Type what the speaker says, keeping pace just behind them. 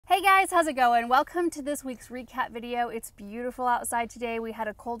Hey guys, how's it going? Welcome to this week's recap video. It's beautiful outside today. We had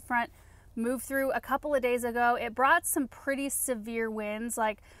a cold front move through a couple of days ago. It brought some pretty severe winds.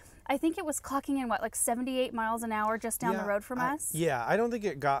 I think it was clocking in like 78 miles an hour just down the road from us. Yeah, I don't think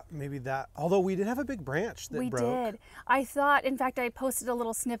it got maybe that, although we did have a big branch that broke. We did. I thought, in fact, I posted a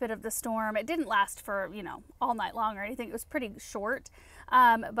little snippet of the storm. It didn't last for, all night long or anything. It was pretty short.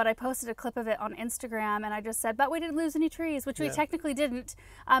 But I posted a clip of it on Instagram and I just said, but we didn't lose any trees, which we technically didn't.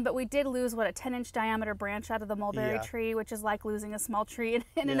 But we did lose, what, a 10-inch diameter branch out of the mulberry tree, which is like losing a small tree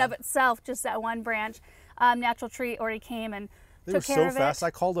in and of itself, just that one branch. Natural tree already came and they were so fast. I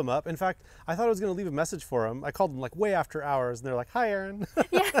called them up. In fact, I thought I was going to leave a message for them. I called them like way after hours and they're like, hi, Erin.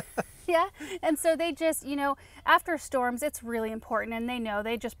 Yeah. And so they just, after storms, it's really important. And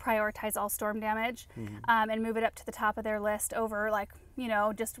they just prioritize all storm damage and move it up to the top of their list over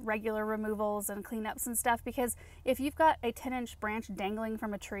just regular removals and cleanups and stuff. Because if you've got a 10-inch branch dangling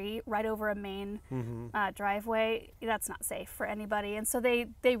from a tree right over a main driveway, that's not safe for anybody. And so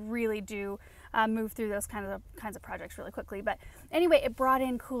they really do move through those kinds of projects really quickly. But anyway, it brought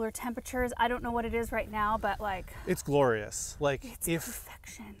in cooler temperatures. I don't know what it is right now, but it's glorious. It's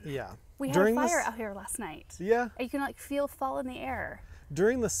perfection. Yeah. We had a fire out here last night. Yeah. You can feel fall in the air.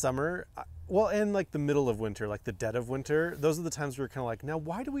 During the summer, well, and the middle of winter, the dead of winter, those are the times we were kind of like, now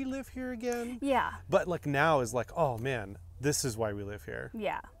why do we live here again? Yeah. But now is oh man, this is why we live here.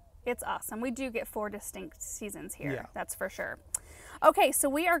 Yeah. It's awesome. We do get 4 distinct seasons here. Yeah. That's for sure. Okay, so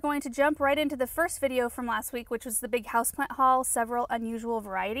we are going to jump right into the first video from last week, which was the big houseplant haul, several unusual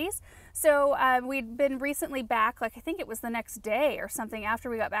varieties. So we'd been recently back, I think it was the next day or something after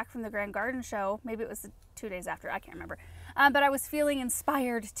we got back from the Grand Garden Show. Maybe it was 2 days after, I can't remember. But I was feeling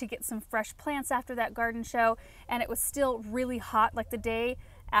inspired to get some fresh plants after that garden show, and it was still really hot. The day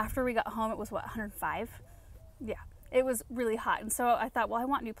after we got home, it was what, 105? Yeah. It was really hot, and so I thought, well, I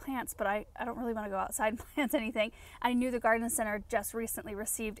want new plants, but I don't really want to go outside and plant anything. I knew the garden center just recently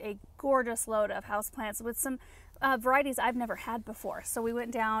received a gorgeous load of houseplants with some varieties I've never had before. So we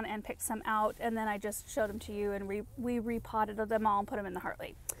went down and picked some out, and then I just showed them to you, and we repotted them all and put them in the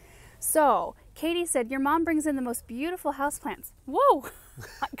Hartley. So Katie said, your mom brings in the most beautiful houseplants. Whoa,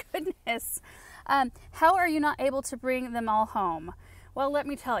 my goodness. How are you not able to bring them all home? Well, let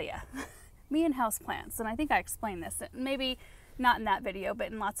me tell you. Me and houseplants, and I think I explained this, maybe not in that video,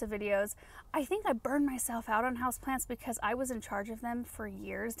 but in lots of videos. I think I burned myself out on houseplants because I was in charge of them for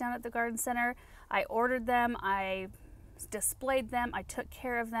years down at the garden center. I ordered them, I displayed them, I took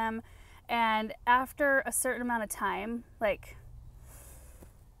care of them, and after a certain amount of time,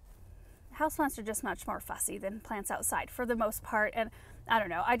 houseplants are just much more fussy than plants outside for the most part, and I don't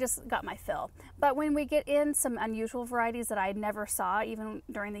know, I just got my fill. But when we get in some unusual varieties that I never saw, even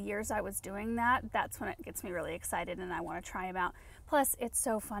during the years I was doing that, that's when it gets me really excited and I want to try them out. Plus, it's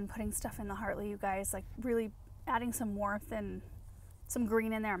so fun putting stuff in the Hartley, you guys, really adding some warmth and some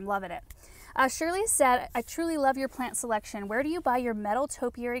green in there. I'm loving it. Shirley said, I truly love your plant selection. Where do you buy your metal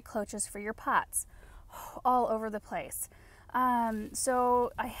topiary cloches for your pots? All over the place.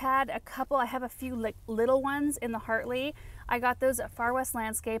 So I had a couple, I have a few little ones in the Hartley. I got those at Far West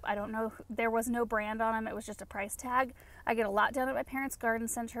Landscape. I don't know, there was no brand on them. It was just a price tag. I get a lot down at my parents' garden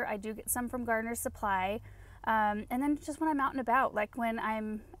center. I do get some from Gardener's Supply. And then just when I'm out and about, when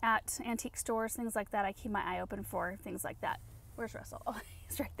I'm at antique stores, things like that, I keep my eye open for things like that. Where's Russell? Oh,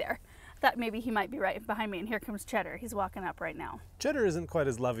 he's right there. I thought maybe he might be right behind me, and here comes Cheddar. He's walking up right now. Cheddar isn't quite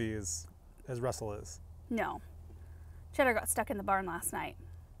as lovey as Russell is. No. Cheddar got stuck in the barn last night.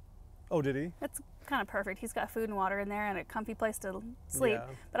 Oh, did he? It's kind of perfect. He's got food and water in there and a comfy place to sleep. Yeah.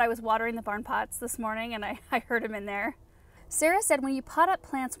 But I was watering the barn pots this morning and I heard him in there. Sarah said, when you pot up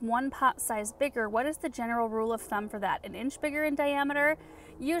plants 1 pot size bigger, what is the general rule of thumb for that? 1 inch bigger in diameter?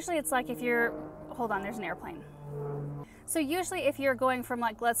 Usually it's if you're, hold on, there's an airplane. So usually if you're going from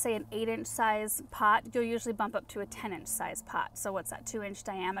let's say an 8-inch size pot, you'll usually bump up to a 10-inch size pot. So what's that, 2-inch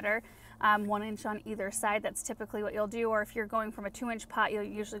diameter? 1 inch on either side, that's typically what you'll do. Or if you're going from a 2-inch pot, you'll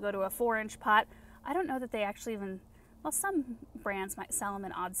usually go to a 4-inch pot. I don't know that they actually even, well, some brands might sell them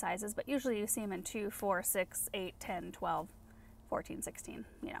in odd sizes, but usually you see them in 2, 4, 6, 8, 10, 12, 14, 16,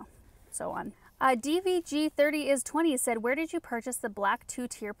 so on. DVG30 is 20 said, where did you purchase the black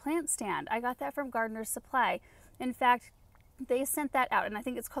 2-tier plant stand? I got that from Gardener's Supply. In fact, they sent that out, and I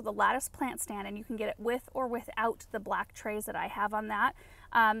think it's called the Lattice Plant Stand, and you can get it with or without the black trays that I have on that.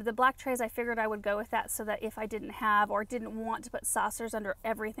 The black trays, I figured I would go with that so that if I didn't have or didn't want to put saucers under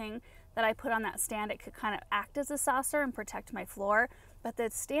everything that I put on that stand, it could kind of act as a saucer and protect my floor. But the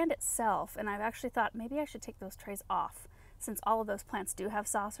stand itself, and I've actually thought maybe I should take those trays off since all of those plants do have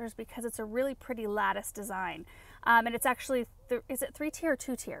saucers, because it's a really pretty lattice design. And it's actually, is it 3-tier or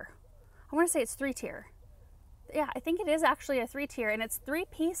 2-tier? I want to say it's 3-tier. Yeah, I think it is actually a 3-tier, and it's 3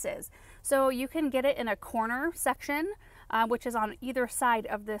 pieces. So you can get it in a corner section, which is on either side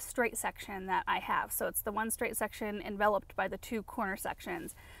of this straight section that I have. So it's the one straight section enveloped by the 2 corner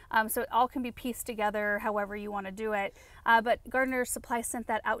sections. So it all can be pieced together however you want to do it. But Gardener's Supply sent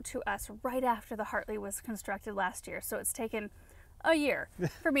that out to us right after the Hartley was constructed last year. So it's taken a year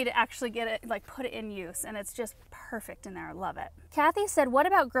for me to actually get it, like put it in use, and it's just perfect in there. I love it. Kathy said, what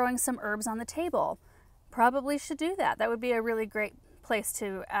about growing some herbs on the table? Probably should do that. That would be a really great place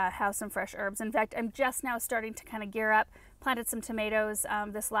to have some fresh herbs. In fact, I'm just now starting to kind of gear up. Planted some tomatoes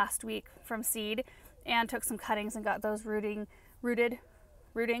this last week from seed, and took some cuttings and got those rooting,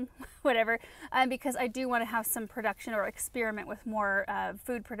 whatever, because I do want to have some production or experiment with more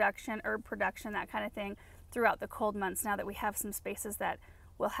food production, herb production, that kind of thing throughout the cold months, now that we have some spaces that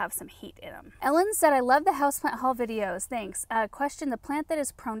will have some heat in them. Ellen said, I love the houseplant haul videos. Thanks. Question, the plant that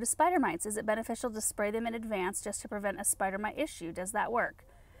is prone to spider mites, is it beneficial to spray them in advance just to prevent a spider mite issue? Does that work?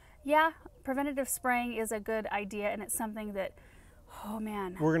 Yeah, preventative spraying is a good idea, and it's something that, oh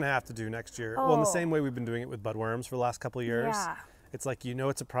man, we're gonna have to do next year. Well, in the same way we've been doing it with budworms for the last couple of years. Yeah. It's like, you know,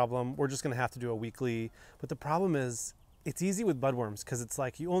 it's a problem. We're just gonna have to do a weekly. But the problem is, it's easy with budworms because it's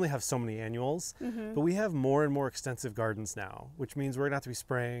like you only have so many annuals, but we have more and more extensive gardens now, which means we're gonna have to be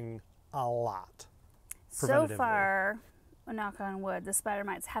spraying a lot. So far, knock on wood, the spider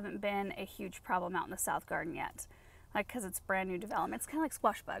mites haven't been a huge problem out in the south garden yet. Like, because it's brand new development. It's kind of like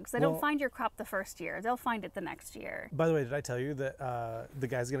squash bugs. They don't find your crop the first year. They'll find it the next year. By the way, did I tell you that the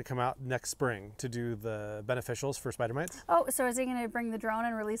guy's going to come out next spring to do the beneficials for spider mites? Oh, so is he going to bring the drone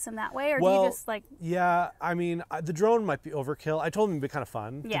and release them that way? Or do you just like... Yeah, I mean, the drone might be overkill. I told him it'd be kind of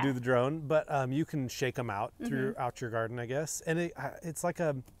fun to do the drone, but you can shake them out throughout your garden, I guess. And it's like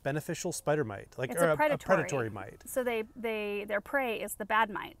a beneficial spider mite, like it's a predatory mite. So their prey is the bad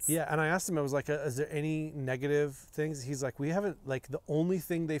mites. Yeah, and I asked him, I was like, is there any negative things? He's like, we haven't, like, the only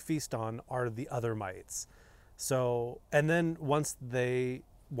thing they feast on are the other mites. So, and then once they've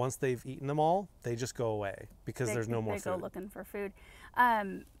eaten them all, they just go away because there's no more food. They go looking for food.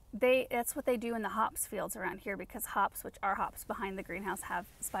 That's what they do in the hops fields around here, because hops, which are hops behind the greenhouse, have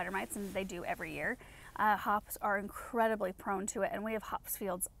spider mites, and they do every year. Hops are incredibly prone to it, and we have hops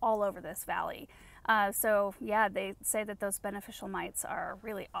fields all over this valley. So yeah, they say that those beneficial mites are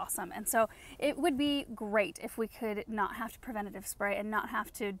really awesome. And so it would be great if we could not have to preventative spray and not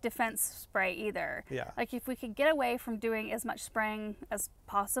have to defense spray either. Yeah. Like if we could get away from doing as much spraying as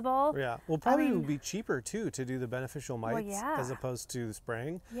possible. Yeah. Well, probably it would be cheaper too to do the beneficial mites as opposed to the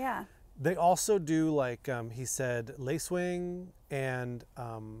spraying. Yeah. They also do, like he said, lacewing and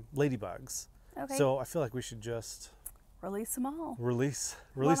ladybugs. Okay. So I feel like we should just release them all. Release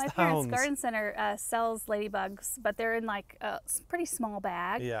well, the my hounds. parents' garden center sells ladybugs, but they're in like a pretty small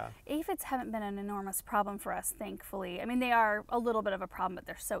bag. Yeah. Aphids haven't been an enormous problem for us, thankfully. I mean, they are a little bit of a problem, but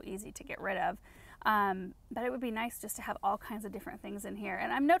they're so easy to get rid of. But it would be nice just to have all kinds of different things in here.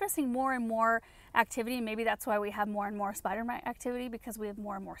 And I'm noticing more and more activity. Maybe that's why we have more and more spider mite activity, because we have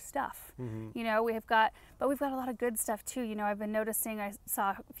more and more stuff. You know, we've got a lot of good stuff too. You know, I've been noticing, I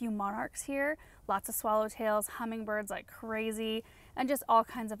saw a few monarchs here, lots of swallowtails, hummingbirds like crazy, and just all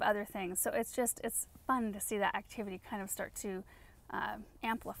kinds of other things. So it's fun to see that activity kind of start to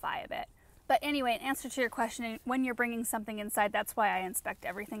amplify a bit. But anyway, in answer to your question, when you're bringing something inside, that's why I inspect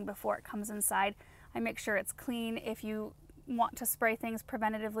everything before it comes inside. I make sure it's clean. If you want to spray things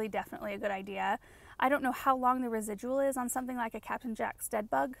preventatively, definitely a good idea. I don't know how long the residual is on something like a Captain Jack's dead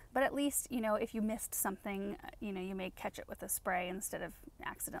bug, but at least, you know, if you missed something, you know, you may catch it with a spray instead of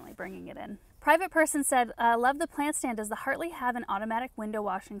accidentally bringing it in. Private person said, love the plant stand. Does the Hartley have an automatic window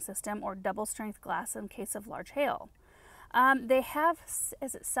washing system or double strength glass in case of large hail? They have,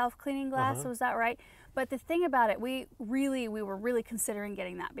 is it self-cleaning glass? Was that right? But the thing about it, we were really considering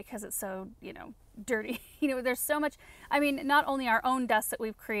getting that because it's so, you know, dirty. You know, there's so much, I mean, not only our own dust that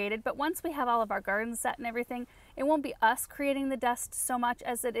we've created, but once we have all of our gardens set and everything, it won't be us creating the dust so much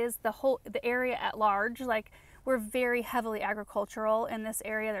as it is the area at large. Like, we're very heavily agricultural in this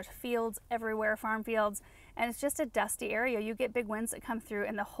area. There's fields everywhere, farm fields, and it's just a dusty area. You get big winds that come through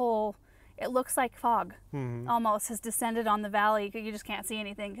and the whole, it looks like fog almost has descended on the valley. You just can't see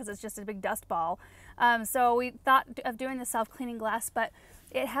anything because it's just a big dust ball. So we thought of doing the self-cleaning glass, but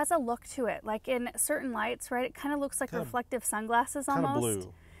it has a look to it. Like in certain lights, right? It kind of looks like reflective sunglasses almost. Kind of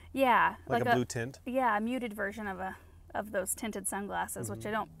blue. Yeah. Like a blue tint. Yeah, a muted version of those tinted sunglasses, which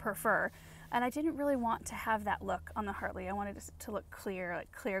I don't prefer. And I didn't really want to have that look on the Hartley. I wanted it to look clear,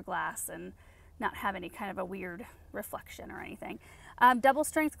 like clear glass and not have any kind of a weird reflection or anything. Double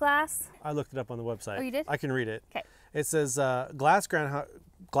strength glass. I looked it up on the website. Oh, you did? I can read it. Okay. It says glass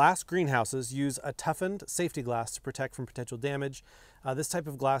greenhouses use a toughened safety glass to protect from potential damage. This type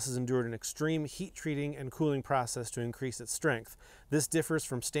of glass has endured an extreme heat treating and cooling process to increase its strength. This differs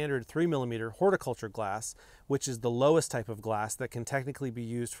from standard 3mm horticulture glass, which is the lowest type of glass that can technically be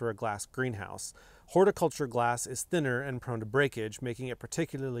used for a glass greenhouse. Horticulture glass is thinner and prone to breakage, making it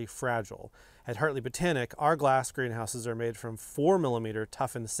particularly fragile. At Hartley Botanic, our glass greenhouses are made from 4mm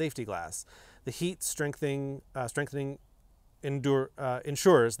toughened safety glass. The heat strengthening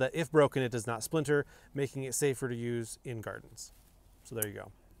ensures that if broken, it does not splinter, making it safer to use in gardens. So there you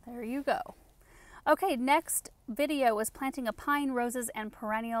go. There you go. Okay, next video was planting a pine, roses, and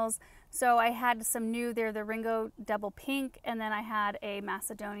perennials. So I had some new there, the Ringo Double Pink, and then I had a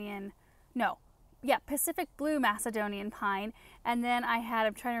Pacific Blue Macedonian pine, and then I had,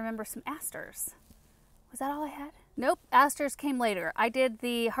 I'm trying to remember, some asters. Was that all I had? Nope, asters came later. I did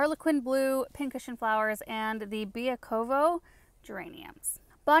the Harlequin Blue pincushion flowers and the Biacovo geraniums.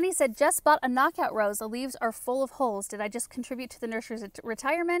 Bonnie said, just bought a knockout rose. The leaves are full of holes. Did I just contribute to the nursery's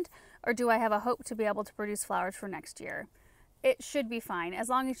retirement, or do I have a hope to be able to produce flowers for next year? It should be fine. As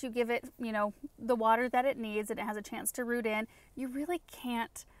long as you give it, the water that it needs and it has a chance to root in. You really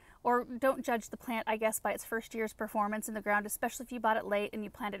can't, or don't judge the plant, I guess, by its first year's performance in the ground, especially if you bought it late and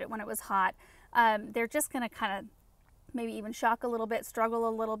you planted it when it was hot. They're just going to kind of maybe even shock a little bit, struggle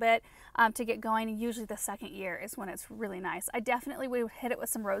a little bit to get going. And usually the second year is when it's really nice. I definitely would hit it with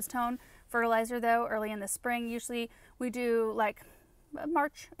some rose tone fertilizer though, early in the spring. Usually we do like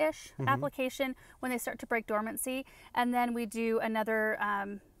March-ish application when they start to break dormancy. And then we do another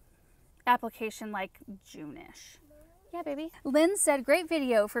application like June-ish. Yeah, baby. Lynn said, great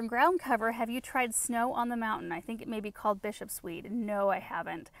video from ground cover. Have you tried Snow on the Mountain? I think it may be called Bishop's Weed. No, I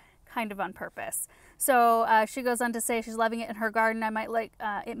haven't. Kind of on purpose. So she goes on to say she's loving it in her garden. It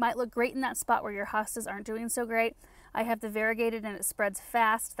might look great in that spot where your hostas aren't doing so great. I have the variegated and it spreads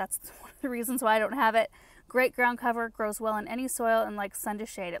fast. That's one of the reasons why I don't have it. Great ground cover, grows well in any soil and like sun to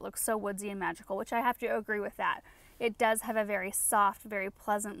shade. It looks so woodsy and magical, which I have to agree with that. It does have a very soft, very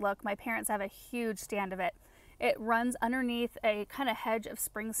pleasant look. My parents have a huge stand of it. It runs underneath a kind of hedge of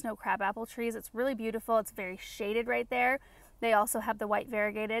spring snow crabapple trees. It's really beautiful. It's very shaded right there. They also have the white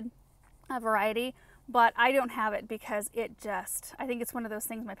variegated variety, but I don't have it because I think it's one of those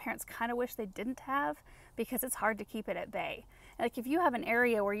things my parents kind of wish they didn't have because it's hard to keep it at bay. Like if you have an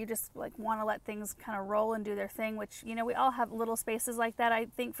area where you just like want to let things kind of roll and do their thing, which, we all have little spaces like that, I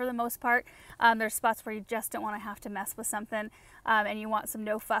think for the most part. There's spots where you just don't want to have to mess with something and you want some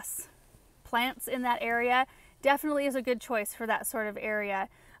no fuss plants in that area. Definitely is a good choice for that sort of area.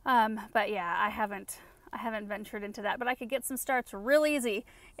 But yeah, I haven't ventured into that, but I could get some starts real easy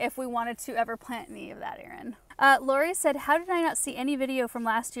if we wanted to ever plant any of that, Erin. Lori said, how did I not see any video from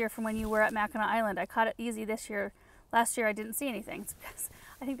last year from when you were at Mackinac Island? I caught it easy this year. Last year I didn't see anything. It's because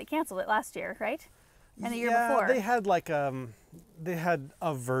I think they canceled it last year, right? And the year before. They had they had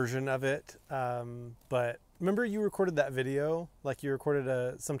a version of it, but remember you recorded that video? Like you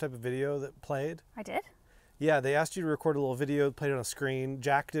recorded some type of video that played? I did? Yeah, they asked you to record a little video, played it on a screen.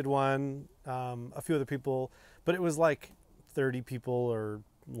 Jack did one, a few other people, but it was like 30 people or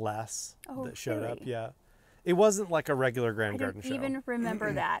less that showed up. Yeah, it wasn't like a regular Grand Garden show. I didn't even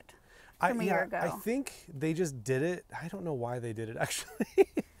remember that from a year ago. I think they just did it. I don't know why they did it actually,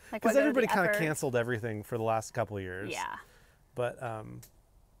 because everybody kind of canceled everything for the last couple of years. Yeah, but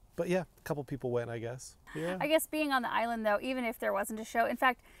yeah, a couple people went, I guess. Yeah. I guess being on the island though, even if there wasn't a show, in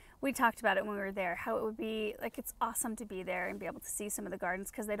fact, we talked about it when we were there, how it would be, like, it's awesome to be there and be able to see some of the gardens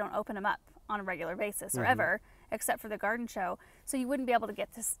because they don't open them up on a regular basis or ever, except for the garden show. So you wouldn't be able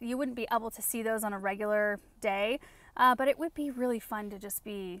to see those on a regular day, but it would be really fun to just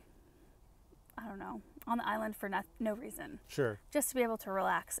be, I don't know, on the island for no reason. Sure. Just to be able to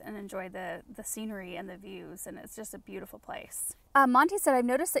relax and enjoy the scenery and the views, and it's just a beautiful place. Monty said, I've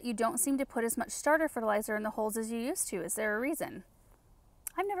noticed that you don't seem to put as much starter fertilizer in the holes as you used to. Is there a reason?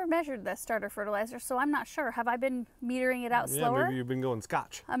 I've never measured the starter fertilizer, so I'm not sure. Have I been metering it out slower? Yeah, maybe you've been going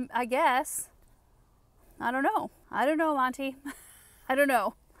Scotch. I guess. I don't know. I don't know, Monty. I don't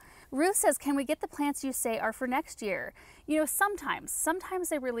know. Ruth says, can we get the plants you say are for next year? Sometimes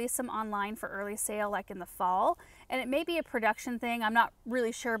they release them online for early sale, like in the fall, and it may be a production thing. I'm not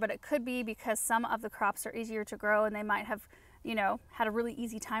really sure, but it could be because some of the crops are easier to grow and they might have had a really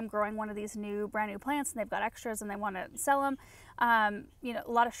easy time growing one of these brand new plants, and they've got extras and they want to sell them. A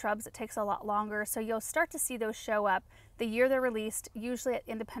lot of shrubs, it takes a lot longer. So you'll start to see those show up. the year they're released, usually at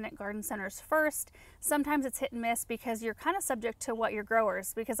independent garden centers first. Sometimes it's hit and miss because you're kind of subject to what your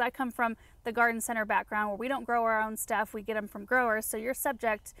growers, because I come from the garden center background where we don't grow our own stuff, we get them from growers, so you're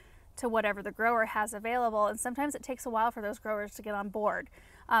subject to whatever the grower has available, and sometimes it takes a while for those growers to get on board.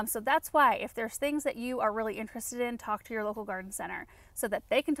 So that's why if there's things that you are really interested in, talk to your local garden center so that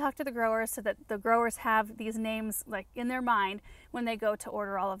they can talk to the growers, so that the growers have these names like in their mind when they go to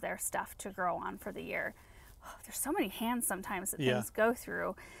order all of their stuff to grow on for the year. Oh, there's so many hands sometimes that things go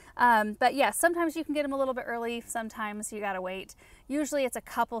through. But yeah, sometimes you can get them a little bit early, sometimes you gotta wait. Usually it's a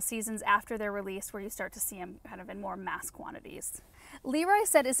couple seasons after they're released where you start to see them kind of in more mass quantities. Leroy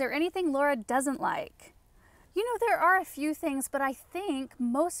said, is there anything Laura doesn't like? You know, there are a few things, but I think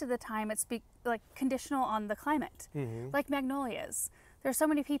most of the time it's like conditional on the climate. Like magnolias. There's so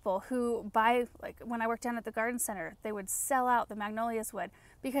many people who buy, like when I worked down at the garden center, they would sell out, the magnolias would,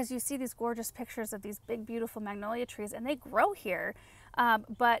 because you see these gorgeous pictures of these big, beautiful magnolia trees, and they grow here.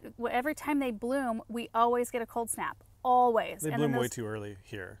 But every time they bloom, we always get a cold snap. Always. They bloom way too early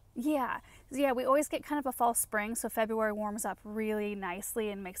here. Yeah, we always get kind of a false spring, so February warms up really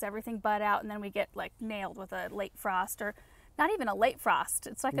nicely and makes everything bud out, and then we get like nailed with a late frost, or not even a late frost.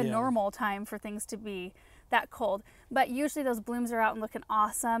 It's like a normal time for things to be that cold. But usually those blooms are out and looking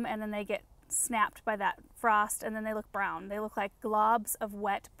awesome, and then they get snapped by that frost, and then they look brown. They look like globs of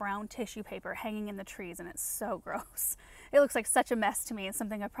wet brown tissue paper hanging in the trees, and it's so gross. It looks like such a mess to me. It's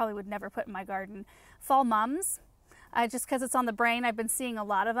something I probably would never put in my garden. Fall mums. Just because it's on the brain, I've been seeing a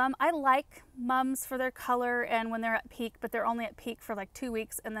lot of them. I like mums for their color and when they're at peak, but they're only at peak for like 2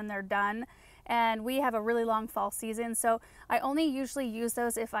 weeks and then they're done. And we have a really long fall season, so I only usually use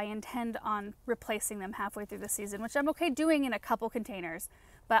those if I intend on replacing them halfway through the season, which I'm okay doing in a couple containers,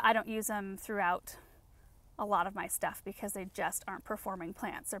 but I don't use them throughout a lot of my stuff because they just aren't performing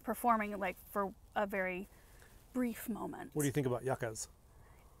plants. They're performing like for a very brief moment. What do you think about yuccas?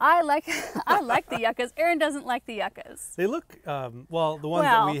 I like the yuccas. Erin doesn't like the yuccas. They look, well, the ones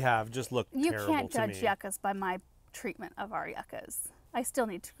that we have just look terrible to me. You can't judge yuccas by my treatment of our yuccas. I still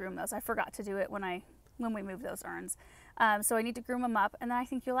need to groom those. I forgot to do it when we moved those urns. So I need to groom them up, and then I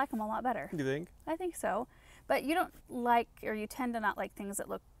think you'll like them a lot better. You think? I think so. But you don't like, or you tend to not like things that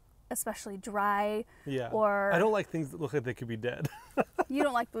look especially dry. Yeah. Or I don't like things that look like they could be dead. You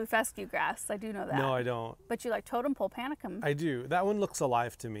don't like blue fescue grass. I do know that. No, I don't. But you like totem pole panicum. I do. That one looks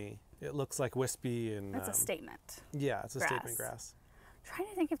alive to me. It looks like wispy and. It's a statement. Yeah, it's a grass. statement grass. I'm trying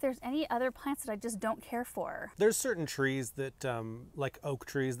to think if there's any other plants that I just don't care for. There's certain trees that, like oak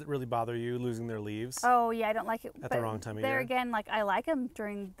trees, that really bother you losing their leaves. Oh yeah, I don't like it. At the wrong time of year. There again, like I like them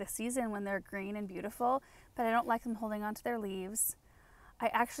during the season when they're green and beautiful, but I don't like them holding onto their leaves. I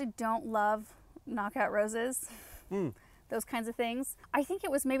actually don't love knockout roses. Those kinds of things. I think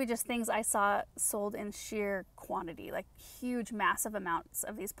it was maybe just things I saw sold in sheer quantity, like huge, massive amounts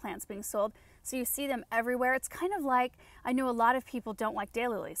of these plants being sold. So you see them everywhere. It's kind of like, I know a lot of people don't like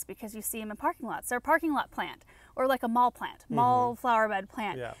daylilies because you see them in parking lots. They're a parking lot plant, or like a mall plant, mall flower bed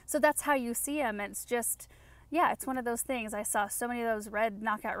plant. Yeah. So that's how you see them. It's just, yeah, it's one of those things. I saw so many of those red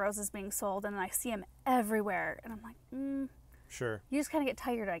knockout roses being sold, and I see them everywhere. And I'm like, Sure. You just kind of get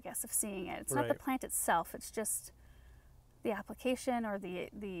tired, I guess, of seeing it. It's not the plant itself. It's just the application or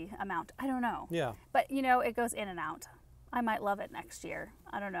the amount. I don't know. Yeah. But, you know, it goes in and out. I might love it next year.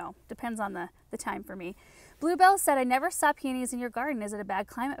 I don't know. Depends on the time for me. Bluebell said, I never saw peonies in your garden. Is it a bad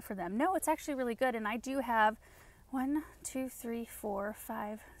climate for them? No, it's actually really good. And I do have 1, 2, 3, 4,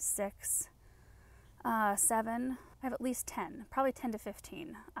 5, 6, 7. I have at least 10, probably 10 to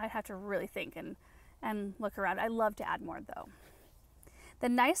 15. I'd have to really think and look around. I love to add more though. The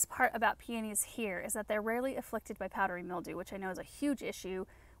nice part about peonies here is that they're rarely afflicted by powdery mildew, which I know is a huge issue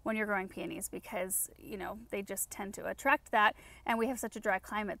when you're growing peonies because, you know, they just tend to attract that, and we have such a dry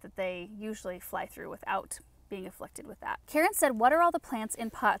climate that they usually fly through without being afflicted with that. Karen said, what are all the plants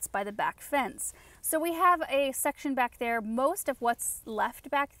in pots by the back fence? So we have a section back there. Most of what's left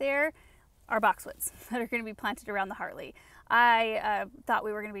back there are boxwoods that are going to be planted around the Hartley. I thought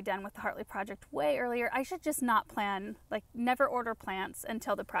we were going to be done with the Hartley project way earlier. I should just not plan, like never order plants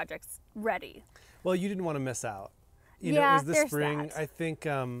until the project's ready. Well, you didn't want to miss out. You know, it was the spring. That. I think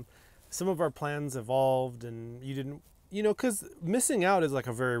some of our plans evolved and you didn't, you know, because missing out is like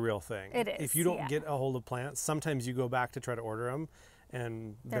a very real thing. It is. If you don't get a hold of plants, sometimes you go back to try to order them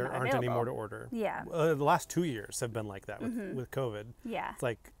and there aren't any more to order. Yeah. The last 2 years have been like that with COVID. Yeah. It's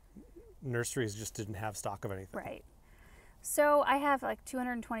like nurseries just didn't have stock of anything. Right. So I have like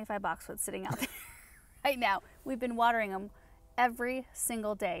 225 boxwoods sitting out there right now. We've been watering them every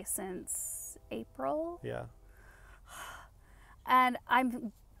single day since April. Yeah. And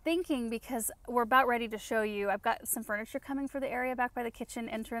I'm thinking, because we're about ready to show you, I've got some furniture coming for the area back by the kitchen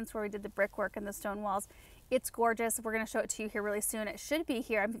entrance where we did the brickwork and the stone walls. It's gorgeous. We're going to show it to you here really soon. It should be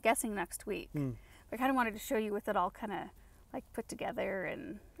here, I'm guessing, next week. I kind of wanted to show you with it all kind of like put together,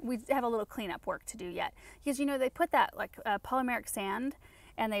 and we have a little cleanup work to do yet. Because, you know, they put that like polymeric sand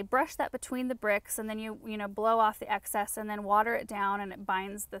and they brush that between the bricks, and then you know, blow off the excess and then water it down, and it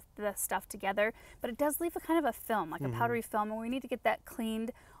binds the stuff together. But it does leave a kind of a film, like a powdery film, and we need to get that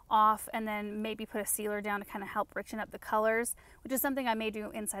cleaned off and then maybe put a sealer down to kind of help richen up the colors, which is something I may do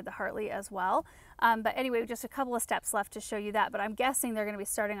inside the Hartley as well. But anyway, just a couple of steps left to show you that, but I'm guessing they're going to be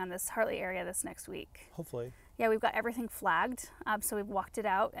starting on this Hartley area this next week. Hopefully. Yeah, we've got everything flagged, so we've walked it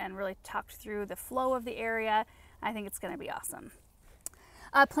out and really talked through the flow of the area. I think it's going to be awesome.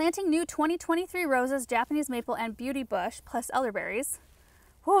 Planting new 2023 roses, Japanese maple, and beauty bush, plus elderberries.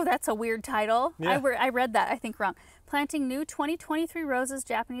 Whoa, that's a weird title. Yeah. I read that, I think, wrong. Planting new 2023 roses,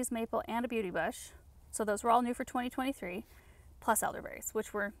 Japanese maple, and a beauty bush. So those were all new for 2023, plus elderberries,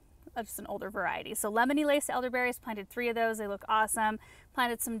 which were just an older variety. So lemony lace elderberries, planted 3 of those. They look awesome.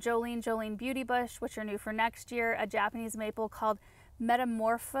 Planted some Jolene beauty bush, which are new for next year. A Japanese maple called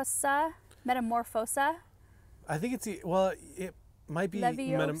Metamorphosa. I think it's, well, it might be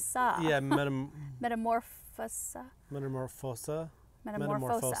Leviosa. Metamorphosa.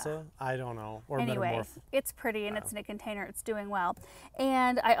 Metamorphosa. I don't know. Or anyway, it's pretty, and it's in a container. It's doing well.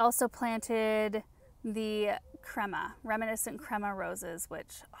 And I also planted the crema, reminiscent crema roses,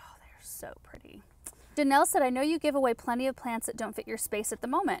 which, oh, they're so pretty. Danelle said, I know you give away plenty of plants that don't fit your space at the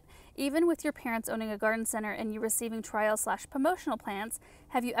moment. Even with your parents owning a garden center and you receiving trial/promotional plants,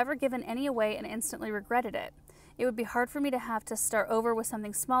 have you ever given any away and instantly regretted it? It would be hard for me to have to start over with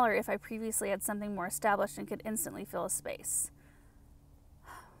something smaller if I previously had something more established and could instantly fill a space.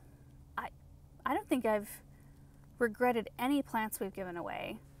 I don't think I've regretted any plants we've given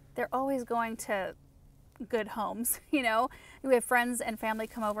away. They're always going to good homes, you know. We have friends and family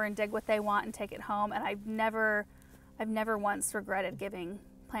come over and dig what they want and take it home, and I've never once regretted giving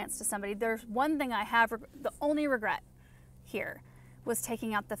plants to somebody. There's one thing I have, the only regret here was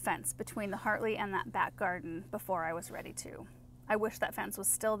taking out the fence between the Hartley and that back garden before I was ready to. I wish that fence was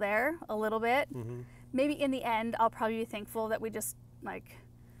still there a little bit. Maybe in the end, I'll probably be thankful that we just like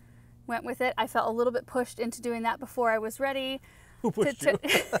went with it. I felt a little bit pushed into doing that before I was ready. Who pushed you?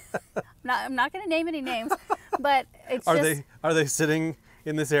 I'm not going to name any names, but it's are they sitting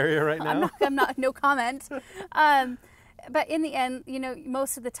in this area right now? I'm not, no comment. But in the end, you know,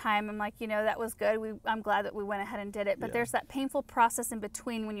 most of the time I'm like, you know, that was good. I'm glad that we went ahead and did it. But there's that painful process in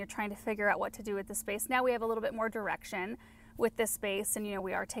between when you're trying to figure out what to do with the space. Now we have a little bit more direction with this space, and, you know,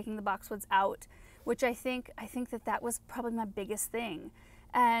 we are taking the boxwoods out, which I think that was probably my biggest thing.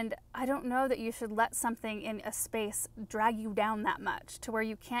 And I don't know that you should let something in a space drag you down that much to where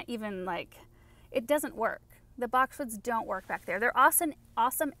you can't even, like, it doesn't work. The boxwoods don't work back there. They're awesome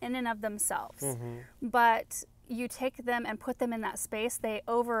in and of themselves. But you take them and put them in that space, they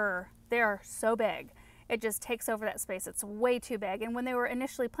are so big. It just takes over that space. It's way too big. And when they were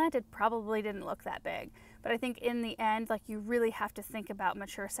initially planted, probably didn't look that big. But I think in the end, like, you really have to think about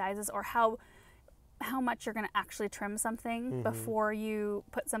mature sizes, or how much you're going to actually trim something before you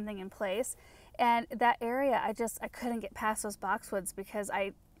put something in place. And that area, I couldn't get past those boxwoods because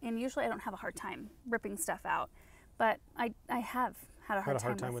usually I don't have a hard time ripping stuff out, but I have had a hard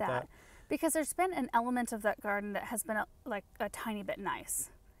time with that. Because there's been an element of that garden that has been a tiny bit nice,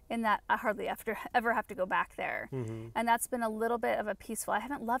 in that I hardly ever have to go back there. And that's been a little bit of a peaceful. I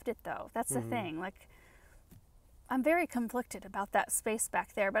haven't loved it though. That's the thing. Like, I'm very conflicted about that space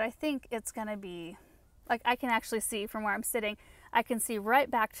back there, but I think it's going to be, like, I can actually see from where I'm sitting, I can see right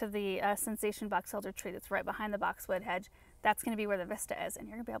back to the Sensation box elder tree that's right behind the boxwood hedge. That's going to be where the vista is, and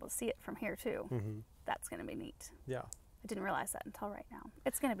you're going to be able to see it from here too. That's going to be neat. Yeah. I didn't realize that until right now.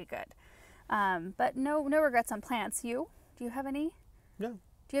 It's going to be good. But no regrets on plants. Do you have any? Yeah.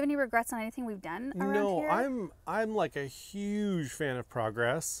 Do you have any regrets on anything we've done around here? No, I'm like a huge fan of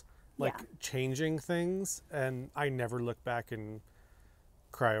progress, like changing things, and I never look back and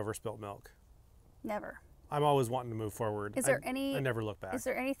cry over spilt milk. Never. I'm always wanting to move forward. I never look back. Is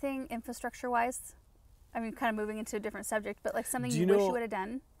there anything infrastructure-wise? I mean, kind of moving into a different subject, but like something you wish you would have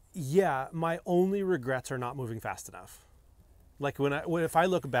done? Yeah, my only regrets are not moving fast enough. Like if I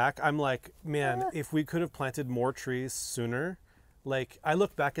look back, I'm like, man, if we could have planted more trees sooner. Like, I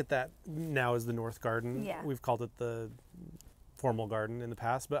look back at that now as the North Garden. Yeah. We've called it the formal garden in the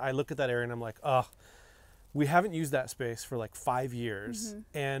past, but I look at that area and I'm like, oh, we haven't used that space for like 5 years,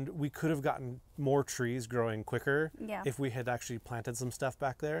 and we could have gotten more trees growing quicker Yeah. if we had actually planted some stuff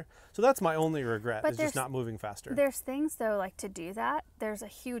back there. So that's my only regret, But is just not moving faster. There's things though, like to do that, there's a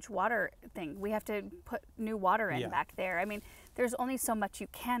huge water thing. We have to put new water in Yeah. back there. I mean, there's only so much you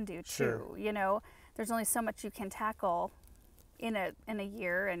can do too, Sure. you know? There's only so much you can tackle in a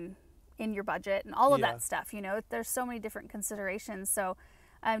year and in your budget and all of Yeah. that stuff, you know? There's so many different considerations. So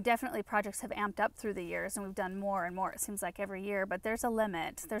definitely projects have amped up through the years, and we've done more and more, it seems like, every year, but there's a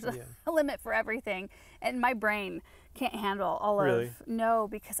limit. There's a, Yeah. a limit for everything, and my brain can't handle all Really? of no,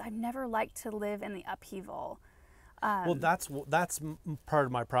 because I've never liked to live in the upheaval. Well, that's part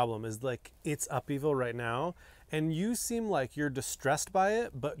of my problem, is like it's upheaval right now, and you seem like you're distressed by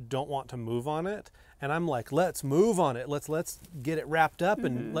it but don't want to move on it, and I'm like, let's move on it, let's get it wrapped up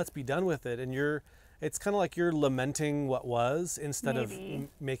and let's be done with it, and it's kind of like you're lamenting what was instead of Maybe.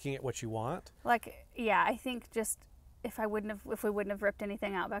 making it what you want. Like, yeah, I think just if we wouldn't have ripped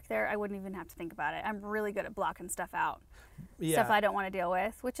anything out back there, I wouldn't even have to think about it. I'm really good at blocking stuff out. Yeah. Stuff I don't want to deal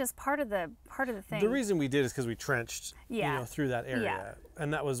with, which is part of the thing. The reason we did is because we trenched, Yeah. through that area, Yeah.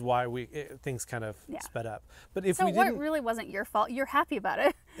 and that was why things kind of Yeah. sped up. But if So we what didn't, really wasn't your fault. You're happy about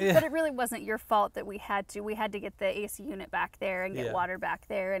it, Yeah. but it really wasn't your fault that we had to get the AC unit back there and get Yeah. water back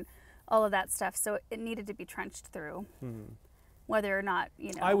there and all of that stuff. So it needed to be trenched through, whether or not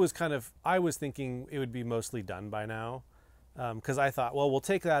I was thinking it would be mostly done by now, because I thought, well, we'll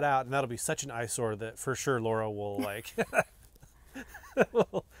take that out, and that'll be such an eyesore that for sure Laura will like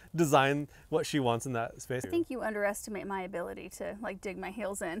will design what she wants in that space. I think you underestimate my ability to like dig my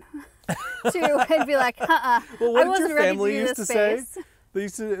heels in to and be like, Well, I what did wasn't your ready family to do used this to say? space. They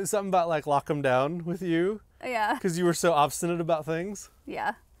used to something about like lock them down with you Yeah, because you were so obstinate about things.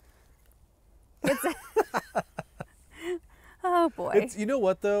 yeah. It's oh boy, It's, you know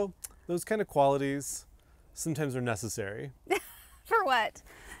what though, those kind of qualities sometimes are necessary. for what?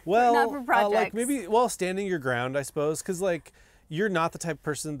 Well, Not for like projects. maybe standing your ground, I suppose, because like you're not the type of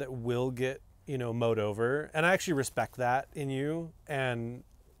person that will get mowed over, and I actually respect that in you, and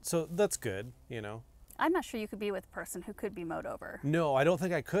so that's good. I'm not sure you could be with a person who could be mowed over. No, I don't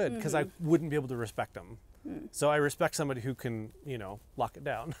think I could, because I wouldn't be able to respect them. So I respect somebody who can lock it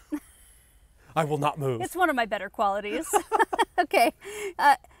down. I will not move. It's one of my better qualities. Okay.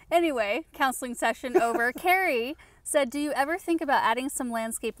 Anyway, counseling session over. Carrie said, do you ever think about adding some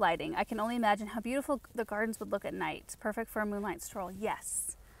landscape lighting? I can only imagine how beautiful the gardens would look at night. Perfect for a moonlight stroll.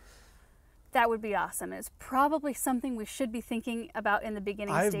 Yes. That would be awesome. It's probably something we should be thinking about in the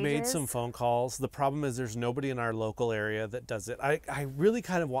beginning I've stages. made some phone calls. The problem is there's nobody in our local area that does it. I really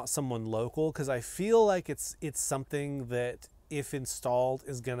kind of want someone local, because I feel like it's something that if installed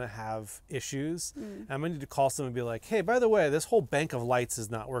is going to have issues. I'm going to need to call someone and be like, hey, by the way, this whole bank of lights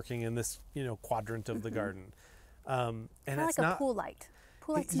is not working in this quadrant of the garden. And Kinda it's like not a pool light.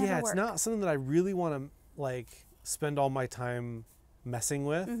 Pool lights never it's work. not something that I really want to like spend all my time messing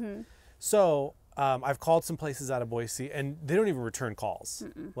with. So I've called some places out of Boise, and they don't even return calls.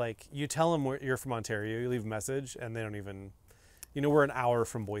 Like, you tell them you're from Ontario, you leave a message, and they don't even, we're an hour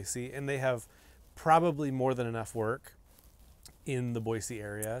from Boise, and they have probably more than enough work in the Boise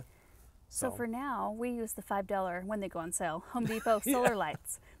area. So for now, we use the $5 when they go on sale, Home Depot solar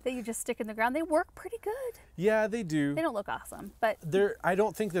lights that you just stick in the ground. They work pretty good. Yeah, they do. They don't look awesome, but I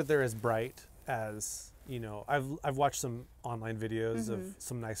don't think that they're as bright as, I've watched some online videos of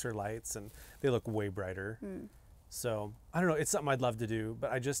some nicer lights, and they look way brighter. So I don't know, it's something I'd love to do,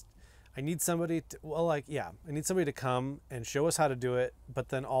 but I need somebody I need somebody to come and show us how to do it, but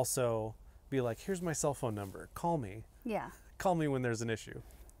then also be like, here's my cell phone number, call me when there's an issue.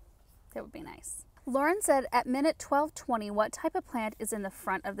 that would be nice. Lauren said, at minute 12:20, what type of plant is in the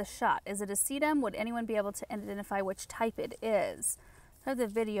front of the shot? Is it a sedum? Would anyone be able to identify which type it is? I have the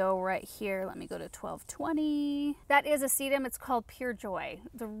video right here. Let me go to 12:20. That is a sedum. It's called Pure Joy.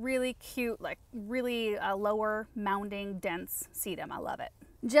 It's a really cute, like really lower mounding, dense sedum. I love it.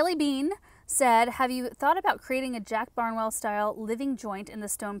 Jelly Bean said, have you thought about creating a Jack Barnwell style living joint in the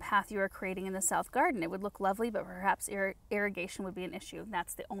stone path you are creating in the south garden? It would look lovely, but perhaps irrigation would be an issue.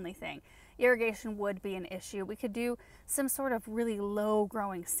 That's the only thing. Irrigation would be an issue. We could do some sort of really low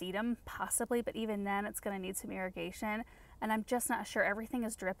growing sedum possibly, but even then it's going to need some irrigation. And I'm just not sure. Everything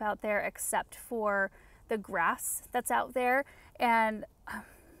is drip out there except for the grass that's out there. And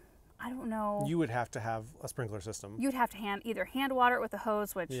I don't know. You would have to have a sprinkler system. You'd have to either hand water it with a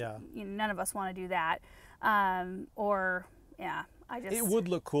hose, which none of us want to do that. It would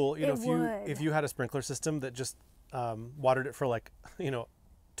look cool, would. if you had a sprinkler system that just watered it for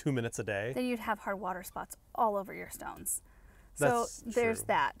 2 minutes a day. Then you'd have hard water spots all over your stones. So That's there's true.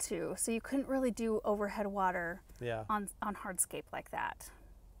 that too. So you couldn't really do overhead water Yeah. on hardscape like that.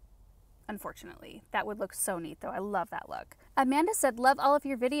 Unfortunately, that would look so neat though. I love that look. Amanda said, love all of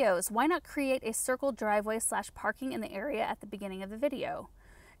your videos. Why not create a circle driveway / parking in the area at the beginning of the video?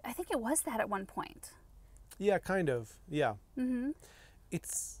 I think it was that at one point. Yeah, kind of. Yeah.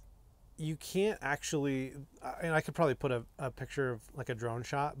 It's, you can't actually, and I could probably put a picture of like a drone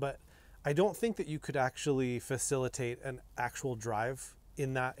shot, but I don't think that you could actually facilitate an actual drive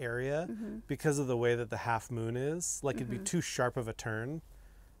in that area because of the way that the half moon is. Like it'd be too sharp of a turn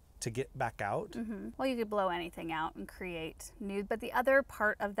to get back out. Well, you could blow anything out and create new, but the other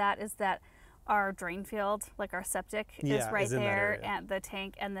part of that is that our drain field, like our septic, is right is in that there, area. and the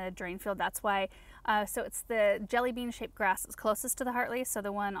tank and the drain field. That's why. So it's the jelly bean shaped grass that's closest to the Hartley. So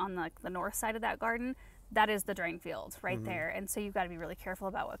the one on the north side of that garden, that is the drain field right there. And so you've got to be really careful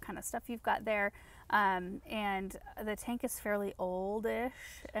about what kind of stuff you've got there. And the tank is fairly oldish,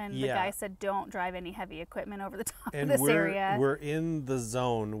 and the Yeah. guy said don't drive any heavy equipment over the top And of this area. we're in the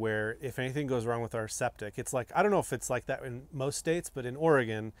zone where if anything goes wrong with our septic, it's like, I don't know if it's like that in most states, but in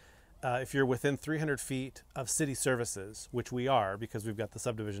Oregon, if you're within 300 feet of city services, which we are because we've got the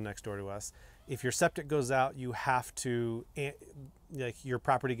subdivision next door to us, if your septic goes out, you have to, like your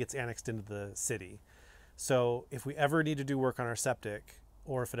property gets annexed into the city. So if we ever need to do work on our septic,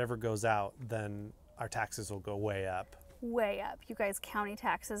 or if it ever goes out, then our taxes will go way up. Way up. You guys, county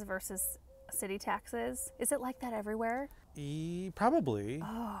taxes versus city taxes. Is it like that everywhere? Probably.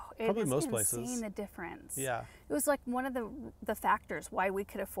 Oh, it Probably is most insane places. the difference. Yeah. It was like one of the factors why we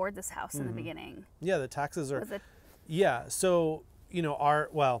could afford this house in the beginning. Yeah, the taxes are. Was it Yeah, so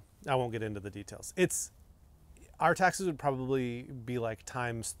well, I won't get into the details. Our taxes would probably be like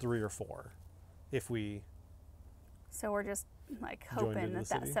times 3 or 4 if we. so we're just like Joined hoping into that the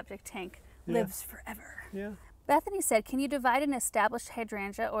that city. septic tank Yeah. lives forever. Yeah. Bethany said, can you divide an established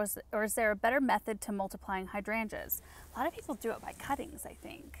hydrangea, or is there a better method to multiplying hydrangeas? A lot of people do it by cuttings, I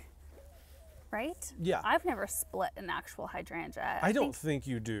think. Right? Yeah. I've never split an actual hydrangea. I don't think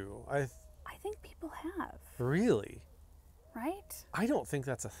you do. I think people have, Really. right? I don't think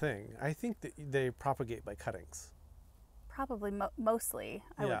that's a thing. I think that they propagate by cuttings. Probably mostly,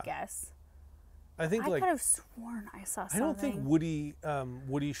 I Yeah. would guess. I think I like could have sworn I saw something. I don't think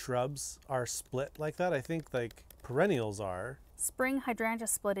woody shrubs are split like that. I think like perennials are. Spring hydrangea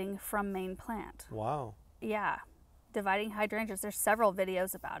splitting from main plant. Wow. Yeah, dividing hydrangeas. There's several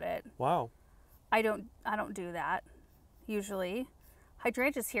videos about it. Wow. I don't do that usually.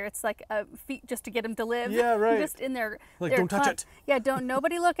 Hydrangeas here, it's like feet just to get them to live. Yeah, right. Just in their Like, their don't touch clump. it. Yeah, don't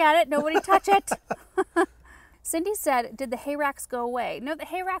nobody look at it. Nobody touch it. Cindy said, did the hay racks go away? No, the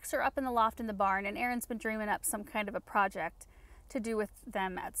hay racks are up in the loft in the barn, and Aaron's been dreaming up some kind of a project to do with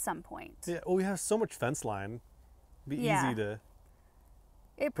them at some point. Yeah. Well, we have so much fence line. Be Yeah. easy to.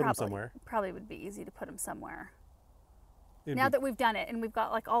 It Put 'em probably, somewhere. probably would be easy to put them somewhere. It'd Now be, that we've done it, and we've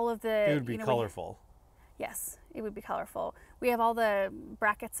got like all of the. it would be we- colorful. Yes, it would be colorful. We have all the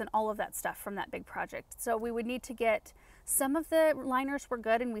brackets and all of that stuff from that big project. So we would need to get, some of the liners were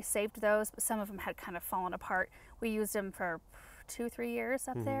good and we saved those, but some of them had kind of fallen apart. We used them for 2-3 years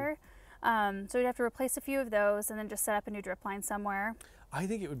up there. So we'd have to replace a few of those and then just set up a new drip line somewhere. I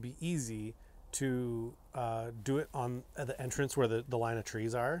think it would be easy to do it on at the entrance where the line of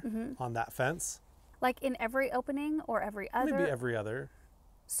trees are on that fence. Like in every opening or every other. Maybe every other.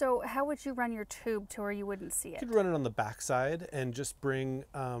 So how would you run your tube to where you wouldn't see You it? could run it on the backside and just bring.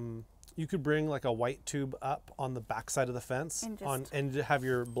 You could bring like a white tube up on the backside of the fence and have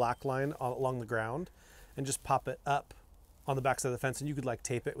your black line along the ground, and just pop it up on the backside of the fence, and you could like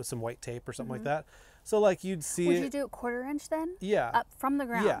tape it with some white tape or something like that. So like you'd see Would it. you do it 1/4 inch then? Yeah. Up from the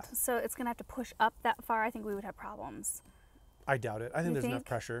ground. Yeah. So it's going to have to push up that far. I think we would have problems. I doubt it. I think You there's enough think?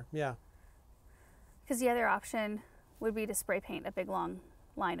 pressure. Yeah. Because the other option would be to spray paint a big long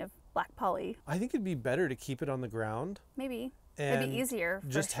line of black poly. I think it'd be better to keep it on the ground Maybe. and It'd be easier for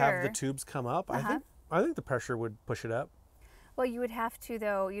just sure. have the tubes come up. I think the pressure would push it up. Well, you would have to,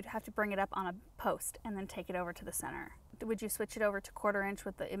 though, you'd have to bring it up on a post and then take it over to the center. Would you switch it over to 1/4 inch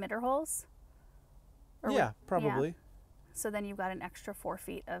with the emitter holes? Or Yeah, would- probably. So then you've got an extra 4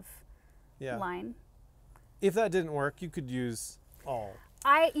 feet of Yeah. line. If that didn't work, you could use all.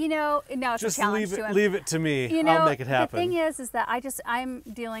 No, it's Just a challenge to him. leave it to me. You know, I'll make it happen. the thing is that I'm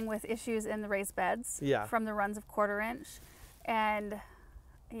dealing with issues in the raised beds Yeah. from the runs of 1/4 inch. And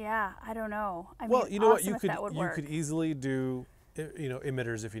yeah, I don't know. I Well, mean, you know what? awesome You if could that would work. easily do,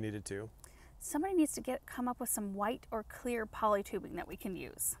 emitters if you needed to. Somebody needs to come up with some white or clear poly tubing that we can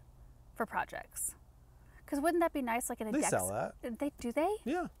use for projects. Because wouldn't that be nice, like in a They deck? sell that. Do they?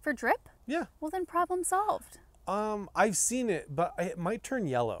 Yeah. For drip? Yeah. Well, then problem solved. I've seen it, but it might turn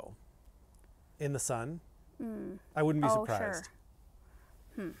yellow in the sun. I wouldn't be surprised.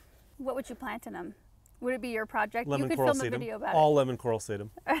 Sure. What would you plant in them? Would it be your project? Lemon You could coral film a sedum. video about All lemon coral sedum.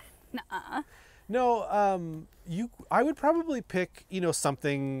 Nuh-uh. No, I would probably pick,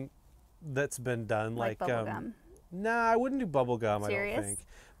 something that's been done Like bubble gum. Nah, I wouldn't do bubble gum, Serious? I don't think.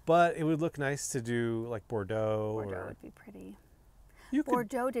 But it would look nice to do like Bordeaux. Bordeaux would be pretty. You could,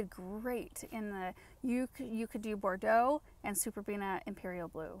 Bordeaux did great in the. You could do Bordeaux and Superbena Imperial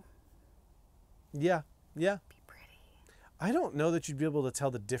Blue. yeah. Be pretty. I don't know that you'd be able to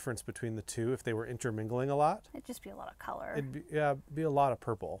tell the difference between the two if they were intermingling a lot. It'd just be a lot of color. It'd be a lot of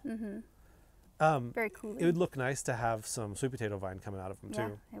purple. Very cool. It would look nice to have some sweet potato vine coming out of them Yeah,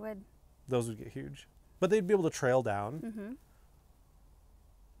 too. it would. Those would get huge, but they'd be able to trail down.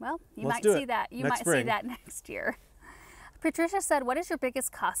 Well, you Let's might do see it that. You next might see spring. that next year. Patricia said, what is your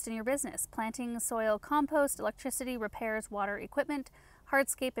biggest cost in your business? Planting, soil, compost, electricity, repairs, water, equipment,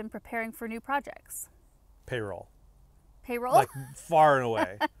 hardscape, and preparing for new projects? Payroll, Payroll? like far and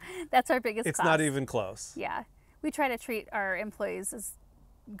away. That's our biggest It's cost. not even close. Yeah. We try to treat our employees as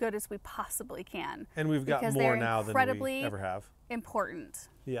good as we possibly can. And we've got Because more they're now than we incredibly ever have. important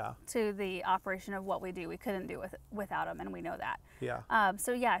Yeah, to the operation of what we do. We couldn't do without them, and we know that. yeah.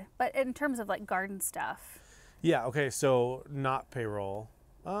 So yeah, but in terms of like garden stuff, Yeah, okay, so not payroll.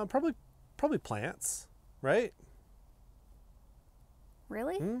 Probably plants, right?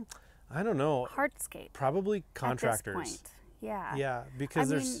 really? I don't know. Hardscape. Probably contractors. At this point. Yeah. Yeah,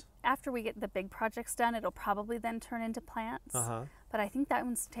 because I mean, there's after we get the big projects done, it'll probably then turn into plants. But I think that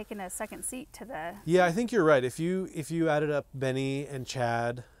one's taken a second seat to the. Yeah, I think you're right. If you added up Benny and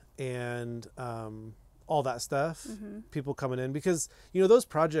Chad and all that stuff, people coming in, because those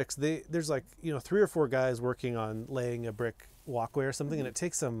projects, there's like 3 or 4 guys working on laying a brick walkway or something, and it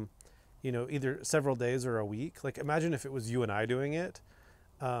takes them either several days or a week. Like imagine if it was you and I doing it.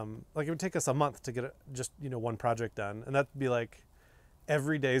 Like it would take us a month to get just one project done, and that'd be like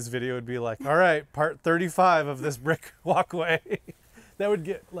every day's video would be like, all right, part 35 of this brick walkway. That would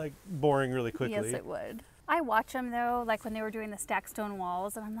get like boring really quickly. Yes, it would. I watch them though, like when they were doing the stack stone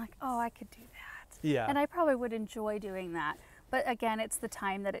walls, and I'm like, oh, I could do that. Yeah. And I probably would enjoy doing that. But again, it's the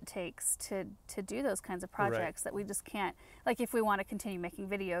time that it takes to do those kinds of projects that we just can't. Like if we want to continue making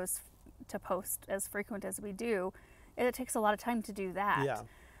videos to post as frequent as we do, it takes a lot of time to do that.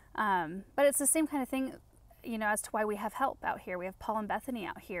 Yeah. But it's the same kind of thing, as to why we have help out here. We have Paul and Bethany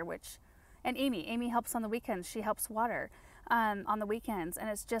out here, and Amy. Amy helps on the weekends. She helps water on the weekends. And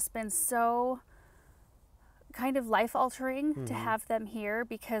it's just been so kind of life-altering to have them here,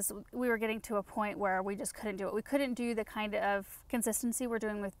 because we were getting to a point where we just couldn't do it. We couldn't do the kind of consistency we're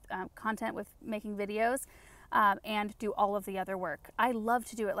doing with content, with making videos. And do all of the other work. I love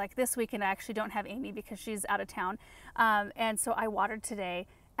to do it. Like this weekend, I actually don't have Amy because she's out of town. And so I watered today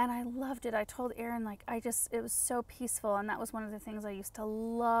and I loved it. I told Aaron, it was so peaceful. And that was one of the things I used to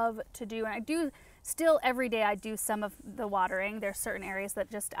love to do. And I do still every day, I do some of the watering. There's certain areas that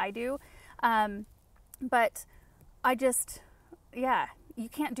just I do. But I just, you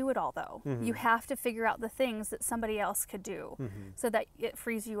can't do it all though. You have to figure out the things that somebody else could do so that it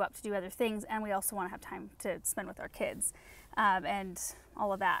frees you up to do other things. And we also want to have time to spend with our kids and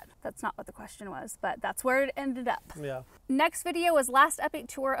all of that. That's not what the question was, but that's where it ended up. Yeah. Next video was last update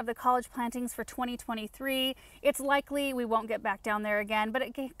tour of the college plantings for 2023. It's likely we won't get back down there again, but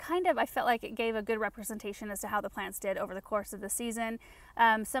it I felt like it gave a good representation as to how the plants did over the course of the season.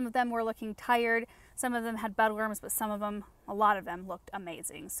 Some of them were looking tired. Some of them had budworms, but a lot of them looked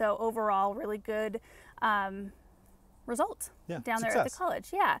amazing. So overall, really good result down there at the college.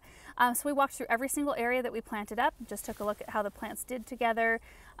 Yeah. So we walked through every single area that we planted up, just took a look at how the plants did together.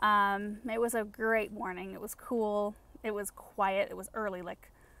 It was a great morning. It was cool. It was quiet. It was early, like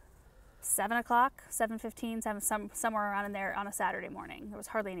 7 o'clock, 7:15, somewhere around in there on a Saturday morning. There was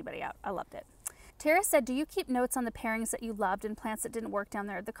hardly anybody out. I loved it. Tara said, do you keep notes on the pairings that you loved and plants that didn't work down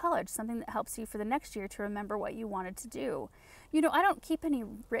there at the college? Something that helps you for the next year to remember what you wanted to do. I don't keep any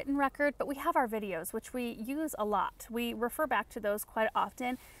written record, but we have our videos, which we use a lot. We refer back to those quite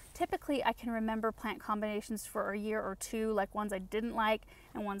often. Typically, I can remember plant combinations for a year or two, like ones I didn't like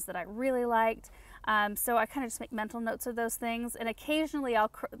and ones that I really liked. So I kind of just make mental notes of those things. And occasionally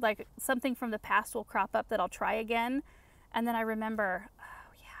I'll, something from the past will crop up that I'll try again. And then I remember,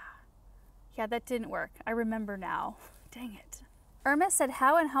 yeah, that didn't work. I remember now. Dang it. Irma said,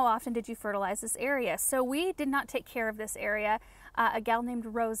 how often did you fertilize this area? So we did not take care of this area. A gal named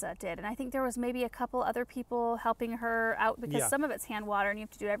Rosa did. And I think there was maybe a couple other people helping her out because some of it's hand water and you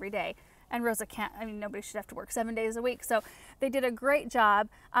have to do it every day. And Rosa can't, I mean, nobody should have to work 7 days a week. So they did a great job.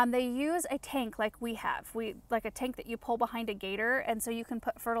 They use a tank like we have, like a tank that you pull behind a gator. And so you can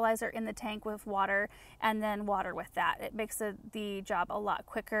put fertilizer in the tank with water and then water with that. It makes the job a lot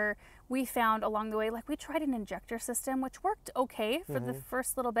quicker. We found along the way, like we tried an injector system, which worked okay for the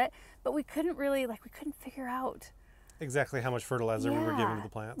first little bit, but we couldn't really, like we couldn't figure out exactly how much fertilizer we were giving to the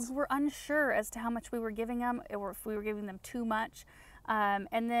plants. We were unsure as to how much we were giving them, or if we were giving them too much.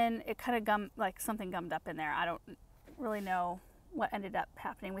 And then it kind of like something gummed up in there. I don't really know what ended up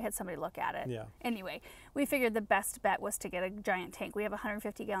happening. We had somebody look at it. Yeah. Anyway, we figured the best bet was to get a giant tank. We have a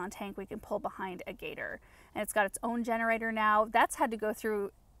 150-gallon tank we can pull behind a gator. And it's got its own generator now. That's had to go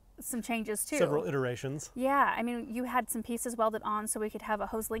through some changes too. Several iterations. Yeah, I mean, you had some pieces welded on so we could have a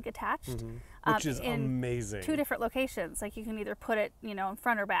hose link attached. Which is amazing. 2 different locations. Like you can either put it, you know, in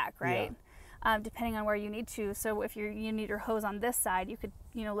front or back, right? Yeah. Depending on where you need to. So if you need your hose on this side, you could,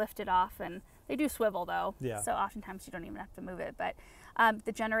 you know, lift it off, and they do swivel though. Yeah. So oftentimes you don't even have to move it. But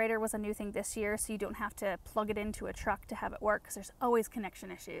the generator was a new thing this year, so you don't have to plug it into a truck to have it work, because there's always connection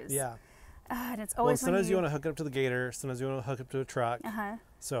issues. Yeah. And it's always sometimes you want to hook it up to the gator, sometimes you want to hook up to a truck.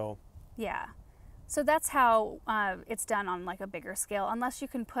 So. Yeah. So that's how it's done on like a bigger scale, unless you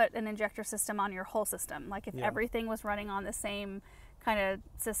can put an injector system on your whole system. Like if everything was running on the same kind of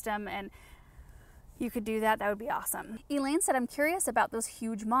system and you could do that, that would be awesome. Elaine said, I'm curious about those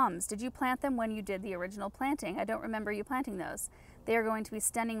huge mums. Did you plant them when you did the original planting? I don't remember you planting those. They are going to be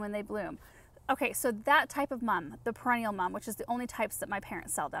stunning when they bloom. Okay, so that type of mum, the perennial mum, which is the only types that my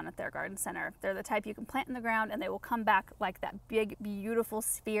parents sell down at their garden center, they're the type you can plant in the ground and they will come back like that big, beautiful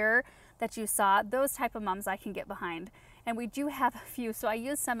sphere that you saw. Those type of mums I can get behind. And we do have a few. So I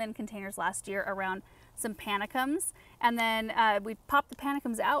used some in containers last year around some panicums, and then we popped the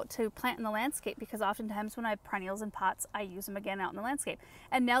panicums out to plant in the landscape, because oftentimes when I have perennials in pots, I use them again out in the landscape.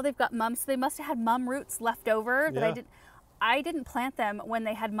 And now they've got mums, so they must have had mum roots left over that I didn't plant them when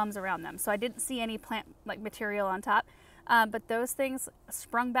they had mums around them, so I didn't see any plant like material on top. But those things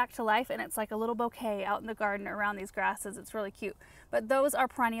sprung back to life, and it's like a little bouquet out in the garden around these grasses. It's really cute. But those are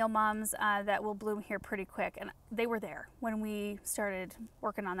perennial mums that will bloom here pretty quick, and they were there when we started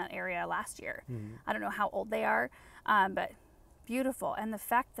working on that area last year. I don't know how old they are, but beautiful. And the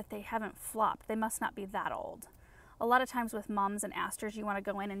fact that they haven't flopped, they must not be that old. A lot of times with mums and asters, you want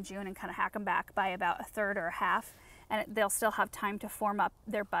to go in June and kind of hack them back by about a third or a half, and they'll still have time to form up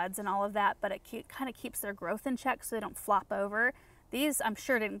their buds and all of that, but it kind of keeps their growth in check so they don't flop over. These, I'm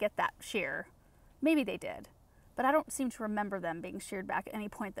sure, didn't get that shear. Maybe they did, but I don't seem to remember them being sheared back at any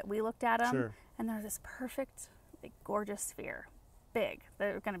point that we looked at them. Sure. And they're this perfect, like, gorgeous sphere. Big.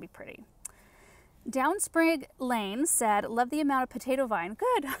 They're going to be pretty. Downspring Lane said, love the amount of potato vine.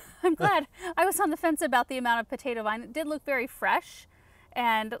 Good. I'm glad. I was on the fence about the amount of potato vine. It did look very fresh.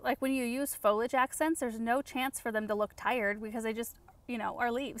 And like when you use foliage accents, there's no chance for them to look tired, because they just, you know,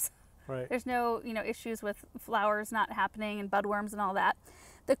 are leaves. Right. There's no, you know, issues with flowers not happening and budworms and all that.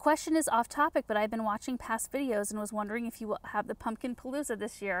 The question is off topic, but I've been watching past videos and was wondering if you will have the Pumpkin Palooza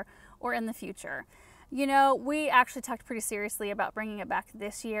this year or in the future. You know, we actually talked pretty seriously about bringing it back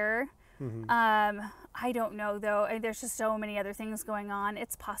this year. I don't know though. I mean, there's just so many other things going on.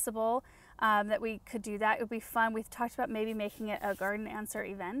 It's possible that we could do that. It would be fun. We've talked about maybe making it a garden answer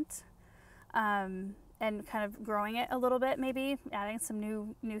event, and kind of growing it a little bit, maybe adding some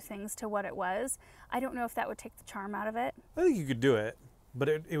new things to what it was. I don't know if that would take the charm out of it. I think you could do it, but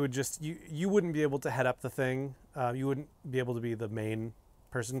it would just, you wouldn't be able to head up the thing. You wouldn't be able to be the main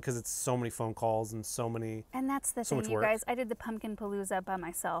person, because it's so many phone calls and so many. And that's the thing, you guys. I did the Pumpkin Palooza by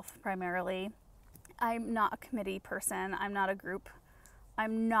myself primarily. I'm not a committee person. I'm not a group.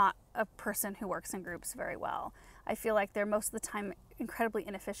 I'm not a person who works in groups very well. I feel like they're most of the time incredibly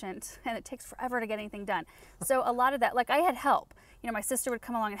inefficient, and it takes forever to get anything done. So a lot of that, like, I had help. You know, my sister would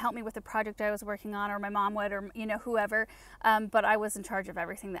come along and help me with the project I was working on, or my mom would, or, you know, whoever. But I was in charge of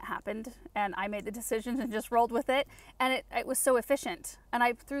everything that happened, and I made the decisions and just rolled with it. And it was so efficient. And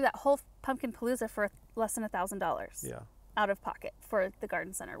I threw that whole Pumpkin Palooza for less than $1,000 out of pocket for the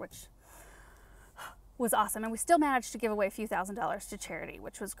garden center, which was awesome. And we still managed to give away a few $1,000s to charity,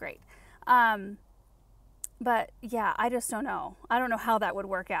 which was great. But yeah, I just don't know. I don't know how that would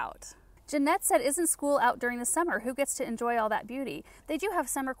work out. Jeanette said, isn't school out during the summer? Who gets to enjoy all that beauty? They do have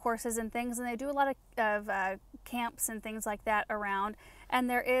summer courses and things, and they do a lot of camps and things like that around. And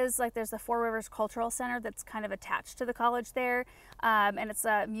there's the Four Rivers Cultural Center that's kind of attached to the college there. And it's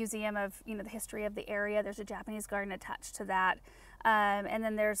a museum of, you know, the history of the area. There's a Japanese garden attached to that. And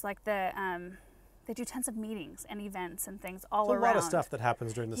then there's like the They do tons of meetings and events and things all There's around. a lot of stuff that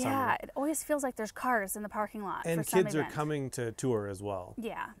happens during the summer. Yeah, it always feels like there's cars in the parking lot. And for some kids are event. coming to tour as well.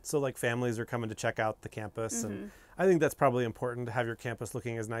 Yeah. So like families are coming to check out the campus, and Mm-hmm. I think that's probably important to have your campus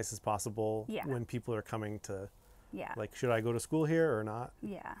looking as nice as possible Yeah. when people are coming to, Yeah. like, should I go to school here or not?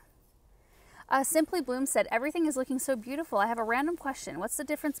 Yeah. Simply Bloom said, everything is looking so beautiful. I have a random question. What's the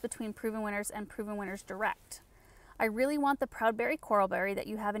difference between Proven Winners and Proven Winners Direct? I really want the Proudberry Coralberry that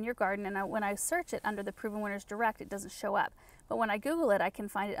you have in your garden, and when I search it under the Proven Winners Direct, it doesn't show up. But when I Google it, I can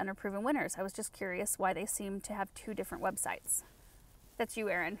find it under Proven Winners. I was just curious why they seem to have two different websites. That's you,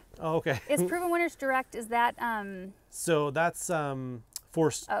 Aaron. Oh, okay. Is Proven Winners Direct, is that... So that's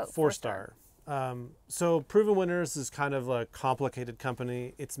four star. So Proven Winners is kind of a complicated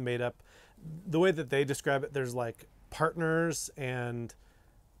company. It's made up, the way that they describe it, there's like partners and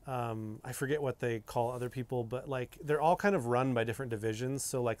I forget what they call other people, but like they're all kind of run by different divisions.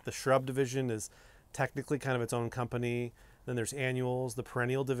 So like the shrub division is technically kind of its own company. Then there's annuals. The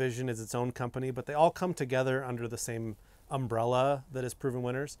perennial division is its own company, but they all come together under the same umbrella that is Proven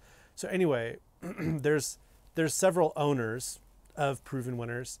Winners. So anyway, there's several owners of Proven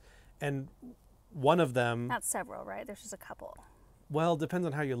Winners, and one of them, Not several, right? There's just a couple. well, depends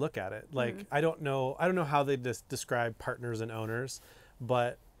on how you look at it. Like I don't know how they describe partners and owners,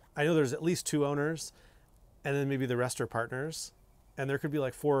 but I know there's at least 2 owners, and then maybe the rest are partners, and there could be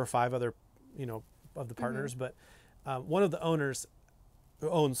like 4 or 5 other, of the partners. But one of the owners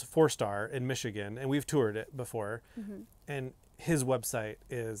owns 4-Star in Michigan, and we've toured it before, and his website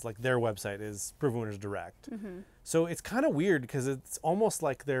is like, their website is Proven Winners Direct. So it's kind of weird because it's almost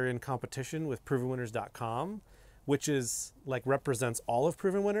like they're in competition with provenwinners.com, which is like represents all of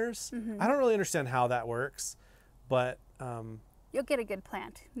Proven Winners. I don't really understand how that works, but You'll get a good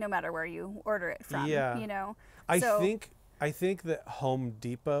plant no matter where you order it from. Yeah. I think that Home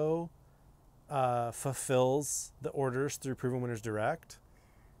Depot fulfills the orders through Proven Winners Direct.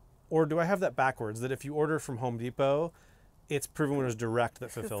 Or do I have that backwards? That if you order from Home Depot, it's Proven Winners Direct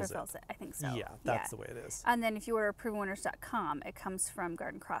that fulfills it. I think so. Yeah, that's the way it is. And then if you order provenwinners.com, it comes from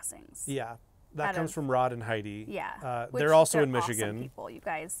Garden Crossings. Yeah, that Out comes of- from Rod and Heidi. Yeah. They're also in awesome Michigan. people, you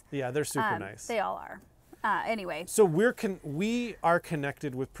guys. Yeah, they're super nice. They all are. Anyway. So we are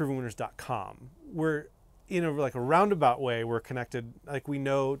connected with provenwinners.com. We're in a roundabout way. We're connected. Like, we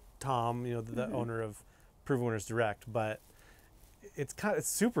know Tom, the owner of Proven Winners Direct, but it's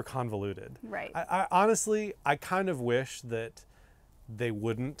super convoluted. Right. I honestly, I kind of wish that there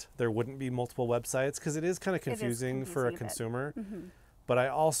wouldn't be multiple websites, because it is kind of confusing for a consumer. But I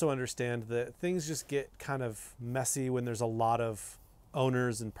also understand that things just get kind of messy when there's a lot of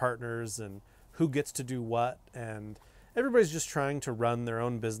owners and partners and who gets to do what, and everybody's just trying to run their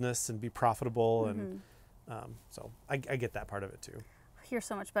own business and be profitable. And so I get that part of it too. You're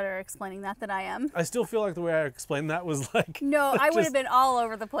so much better at explaining that than I am. I still feel like the way I explained that was like... No, I would have been all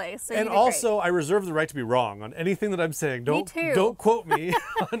over the place. So and also, I reserve the right to be wrong on anything that I'm saying. Me too. Don't quote me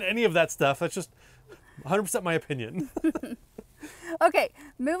on any of that stuff. That's just 100% my opinion. Okay,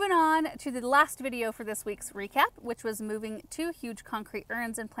 moving on to the last video for this week's recap, which was moving 2 huge concrete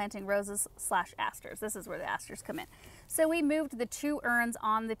urns and planting roses/asters. This is where the asters come in. So we moved the 2 urns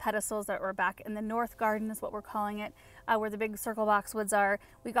on the pedestals that were back in the north garden, is what we're calling it, where the big circle box woods are.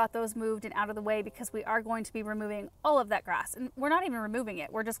 We got those moved and out of the way because we are going to be removing all of that grass. And we're not even removing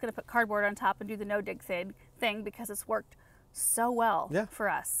it. We're just going to put cardboard on top and do the no-dig thing because it's worked so well for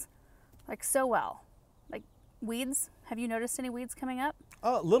us. Like, so well. Like, weeds. Have you noticed any weeds coming up?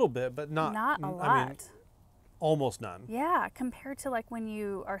 A little bit, but not a lot. I mean, almost none. Yeah, compared to like when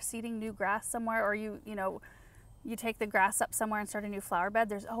you are seeding new grass somewhere, or you take the grass up somewhere and start a new flower bed,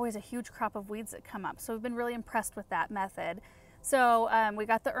 there's always a huge crop of weeds that come up. So we've been really impressed with that method. So we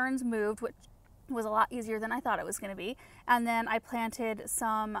got the urns moved, which was a lot easier than I thought it was going to be. And then I planted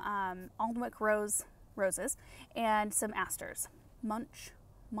some Alnwick roses and some asters. Monk.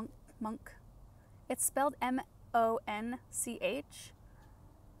 It's spelled M-O-N-C-H.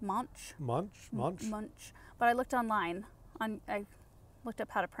 Munch. But I looked online. I looked up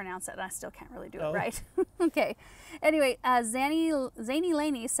how to pronounce it, and I still can't really do it right. Okay. Anyway, Zany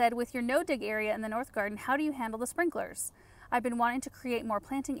Laney said, with your no-dig area in the north garden, how do you handle the sprinklers? I've been wanting to create more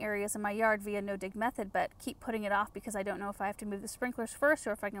planting areas in my yard via no-dig method, but keep putting it off because I don't know if I have to move the sprinklers first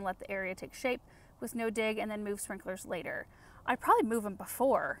or if I can let the area take shape with no-dig and then move sprinklers later. I'd probably move them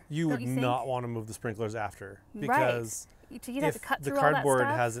before. You would not want to move the sprinklers after, because you'd have to cut the through all that cardboard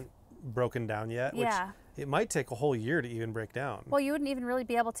stuff. hasn't broken down yet, which it might take a whole year to even break down. Well, you wouldn't even really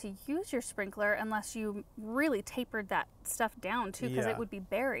be able to use your sprinkler unless you really tapered that stuff down too, because Yeah. it would be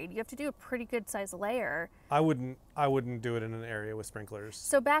buried. You have to do a pretty good size layer. I wouldn't do it in an area with sprinklers.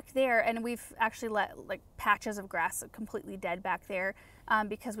 So back there, and we've actually let like patches of grass completely dead back there,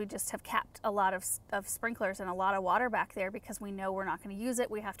 because we just have capped a lot of sprinklers and a lot of water back there because we know we're not going to use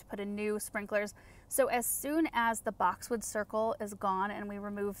it. We have to put in new sprinklers. So as soon as the boxwood circle is gone and we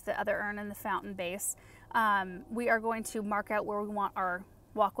remove the other urn and the fountain base, we are going to mark out where we want our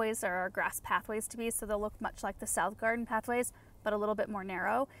walkways or our grass pathways to be, so they'll look much like the South Garden pathways, but a little bit more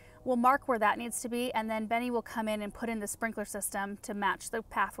narrow. We'll mark where that needs to be, and then Benny will come in and put in the sprinkler system to match the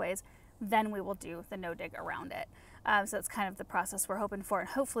pathways. Then we will do the no-dig around it. So that's kind of the process we're hoping for, and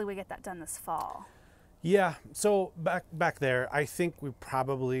hopefully we get that done this fall. Yeah, so back there, I think we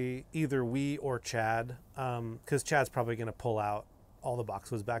probably, either we or Chad, because Chad's probably going to pull out all the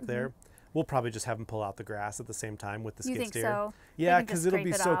boxwoods back there. We'll probably just have him pull out the grass at the same time with the skid You think steer. so? Yeah, They can just because it'll scrape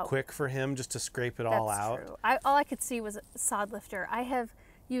be it so out. quick for him just to scrape it all out. True. All I could see was a sod lifter. I have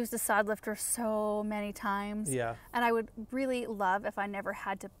used a sod lifter so many times. Yeah. And I would really love if I never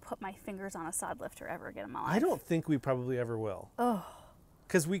had to put my fingers on a sod lifter ever again in my life. I don't think we probably ever will. Oh.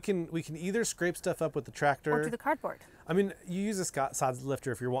 Because we can either scrape stuff up with the tractor. Or do the cardboard. I mean, you use a sod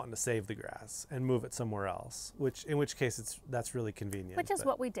lifter if you're wanting to save the grass and move it somewhere else, in which case that's really convenient. Which is but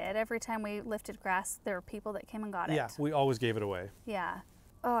what we did. Every time we lifted grass, there were people that came and got it. yeah, we always gave it away. Yeah.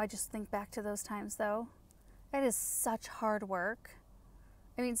 Oh, I just think back to those times though. It is such hard work.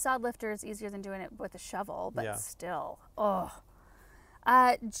 I mean, sod lifter is easier than doing it with a shovel, but Yeah. still. Oh.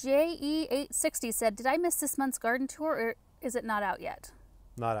 JE860 said, did I miss this month's garden tour, or is it not out yet?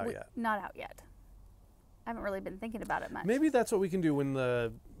 Not out yet. Not out yet. I haven't really been thinking about it much. Maybe that's what we can do when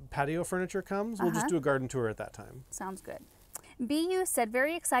the patio furniture comes. We'll just do a garden tour at that time. Sounds good. BU said,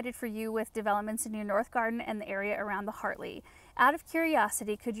 very excited for you with developments in your north garden and the area around the Hartley. Out of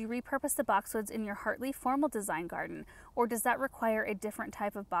curiosity, could you repurpose the boxwoods in your Hartley formal design garden, or does that require a different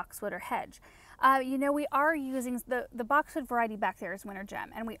type of boxwood or hedge? You know, we are using the boxwood variety back there is winter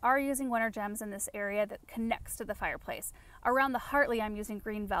gem, and we are using winter gems in this area that connects to the fireplace. Around the Hartley, I'm using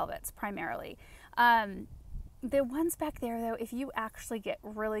green velvets primarily. The ones back there, though, if you actually get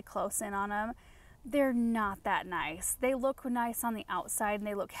really close in on them, they're not that nice. They look nice on the outside and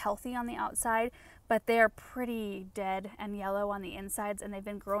they look healthy on the outside, but they're pretty dead and yellow on the insides, and they've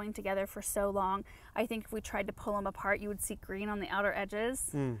been growing together for so long. I think if we tried to pull them apart, you would see green on the outer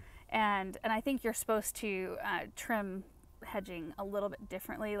edges. And I think you're supposed to trim hedging a little bit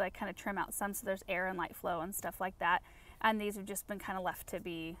differently, like kind of trim out some so there's air and light flow and stuff like that. And these have just been kind of left to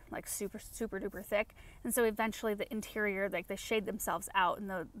be like super duper thick. And so eventually the interior, like they shade themselves out, and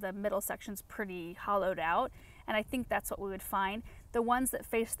the middle section's pretty hollowed out. And I think that's what we would find. The ones that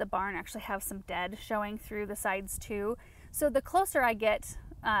face the barn actually have some dead showing through the sides too. So the closer I get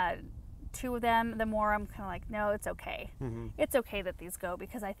to them, the more I'm kind of like, no, it's okay. It's okay that these go,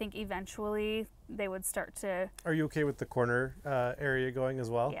 because I think eventually they would start to. Are you okay with the corner area going as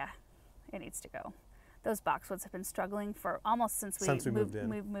well? Yeah, it needs to go. Those boxwoods have been struggling for almost since we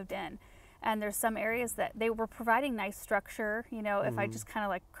moved in. And there's some areas that they were providing nice structure, you know, if I just kind of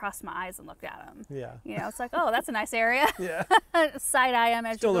like crossed my eyes and looked at them. Yeah. You know, it's like, oh, that's a nice area. Yeah. Side eye them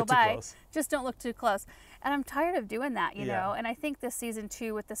as Don't you go look too by. close. Just don't look too close. And I'm tired of doing that, you Yeah. know. And I think this season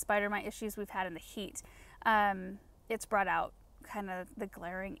too, with the spider mite issues we've had in the heat, it's brought out kind of the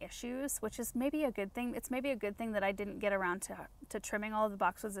glaring issues, which is maybe a good thing. It's maybe a good thing that I didn't get around to trimming all of the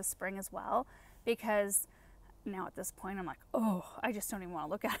boxwoods this spring as well, because now at this point I'm like, oh, I just don't even want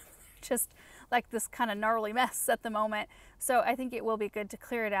to look at them. Just like this kind of gnarly mess at the moment. So I think it will be good to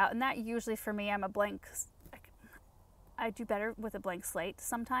clear it out. And that usually for me, I do better with a blank slate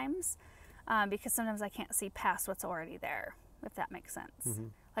sometimes, because sometimes I can't see past what's already there, if that makes sense.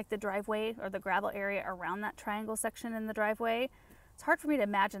 Like the driveway or the gravel area around that triangle section in the driveway, it's hard for me to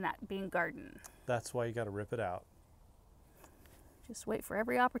imagine that being garden. That's why you got to rip it out. Just wait for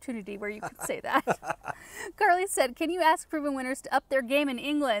every opportunity where you could say that. Carly said, can you ask proven winners to up their game in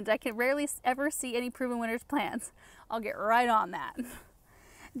England? I can rarely ever see any proven winners plans. I'll get right on that.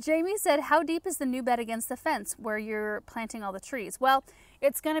 Jamie said, how deep is the new bed against the fence where you're planting all the trees? Well,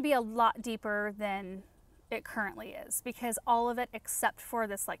 it's going to be a lot deeper than it currently is, because all of it except for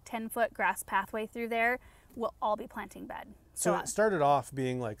this like 10-foot grass pathway through there will all be planting bed. So it started off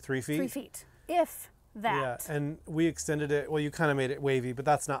being like 3 feet? 3 feet, if that. Yeah, and we extended it. Well, you kind of made it wavy, but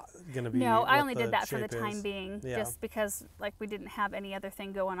that's not going to be. No, I what only the did that for the shape time is. being, Yeah. just because like we didn't have any other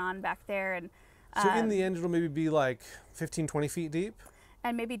thing going on back there, and So in the end, it'll maybe be like 15, 20 feet deep,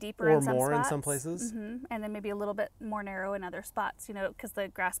 and maybe deeper or in some more spots. in some places. And then maybe a little bit more narrow in other spots, you know, because the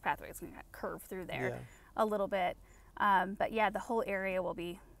grass pathway is going to curve through there. a little bit. But yeah, the whole area will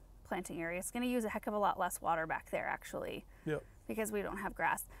be planting area. It's going to use a heck of a lot less water back there, actually. Yep. Because we don't have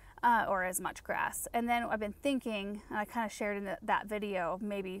grass or as much grass. And then I've been thinking, and I kind of shared in that video, of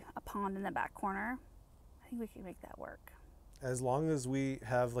maybe a pond in the back corner. I think we can make that work. As long as we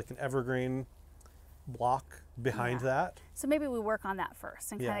have like an evergreen block behind Yeah. that. So maybe we work on that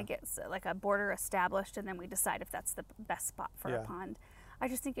first and kind Yeah. of get like a border established, and then we decide if that's the best spot for Yeah. a pond. I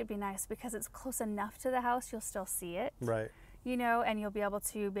just think it'd be nice because it's close enough to the house, you'll still see it. Right. You know, and you'll be able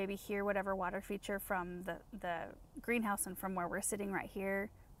to maybe hear whatever water feature from the greenhouse and from where we're sitting right here.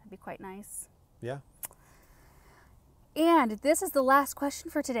 That'd be quite nice. Yeah. And this is the last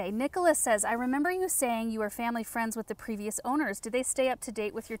question for today. Nicholas says, I remember you saying you were family friends with the previous owners. Did they stay up to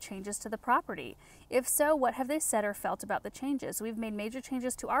date with your changes to the property? If so, what have they said or felt about the changes? We've made major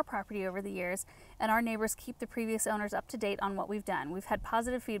changes to our property over the years, and our neighbors keep the previous owners up to date on what we've done. We've had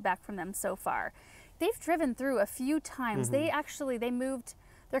positive feedback from them so far. They've driven through a few times. They moved,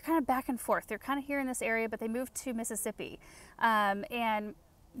 they're kind of back and forth. They're kind of here in this area, but they moved to Mississippi. And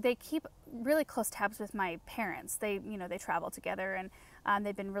they keep really close tabs with my parents. They travel together, and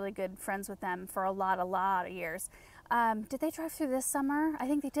they've been really good friends with them for a lot of years. Did they drive through this summer? I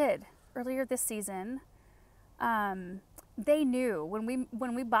think they did. Earlier this season. They knew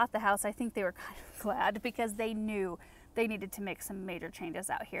when we bought the house, I think they were kind of glad because they knew they needed to make some major changes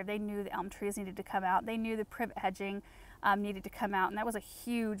out here. They knew the elm trees needed to come out. They knew the privet hedging needed to come out, and that was a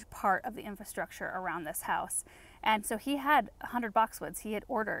huge part of the infrastructure around this house. And so he had 100 boxwoods he had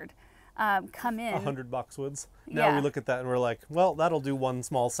ordered come in. 100 boxwoods. Now Yeah. we look at that and we're like, well, that'll do one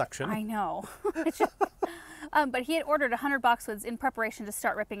small section. I know. But he had ordered 100 boxwoods in preparation to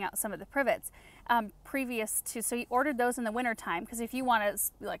start ripping out some of the privets previous to, so he ordered those in the winter time, because if you want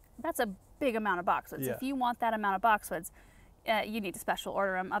to, like, that's a big amount of boxwoods. Yeah. If you want that amount of boxwoods, you need to special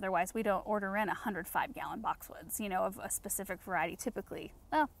order them. Otherwise, we don't order in 105-gallon boxwoods, of a specific variety typically.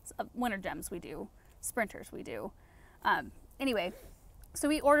 Well, winter gems we do, sprinters we do. Anyway, so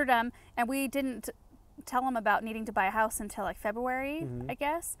we ordered them, and we didn't tell him about needing to buy a house until like February, I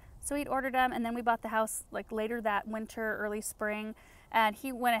guess. So he'd ordered them, and then we bought the house like later that winter, early spring, and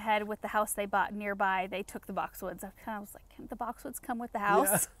he went ahead with the house they bought nearby. They took the boxwoods. I kind of was like, can the boxwoods come with the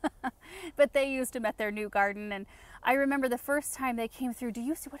house? Yeah. But they used them at their new garden, and I remember the first time they came through, do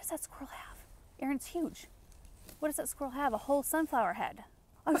you see, what does that squirrel have? Aaron's huge. What does that squirrel have? A whole sunflower head.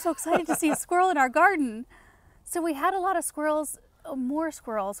 I'm so excited to see a squirrel in our garden. So we had a lot of squirrels, more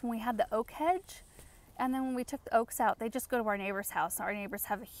squirrels, when we had the oak hedge. And then when we took the oaks out, they just go to our neighbor's house. Our neighbors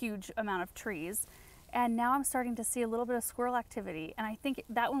have a huge amount of trees. And now I'm starting to see a little bit of squirrel activity. And I think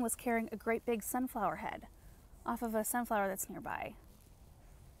that one was carrying a great big sunflower head off of a sunflower that's nearby.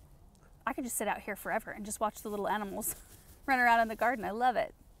 I could just sit out here forever and just watch the little animals run around in the garden. I love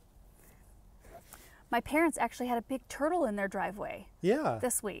it. My parents actually had a big turtle in their driveway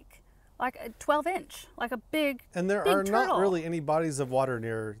this week. Like a 12-inch, like a big And there big are turtle. not really any bodies of water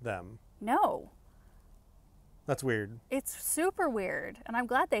near them. No. That's weird. It's super weird, and I'm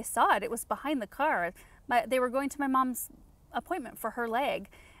glad they saw it. It was behind the car. They were going to my mom's appointment for her leg,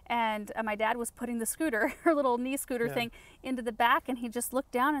 and my dad was putting the scooter, her little knee scooter thing, into the back, and he just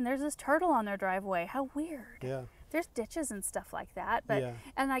looked down, and there's this turtle on their driveway. How weird. Yeah. There's ditches and stuff like that, but Yeah.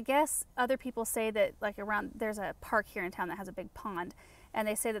 and I guess other people say that like around, there's a park here in town that has a big pond, and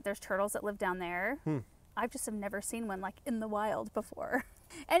they say that there's turtles that live down there. I just have never seen one like in the wild before.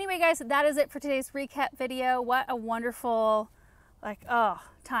 Anyway, guys, that is it for today's recap video. What a wonderful,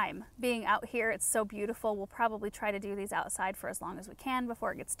 time being out here. It's so beautiful. We'll probably try to do these outside for as long as we can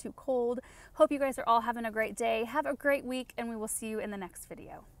before it gets too cold. Hope you guys are all having a great day. Have a great week, and we will see you in the next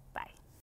video.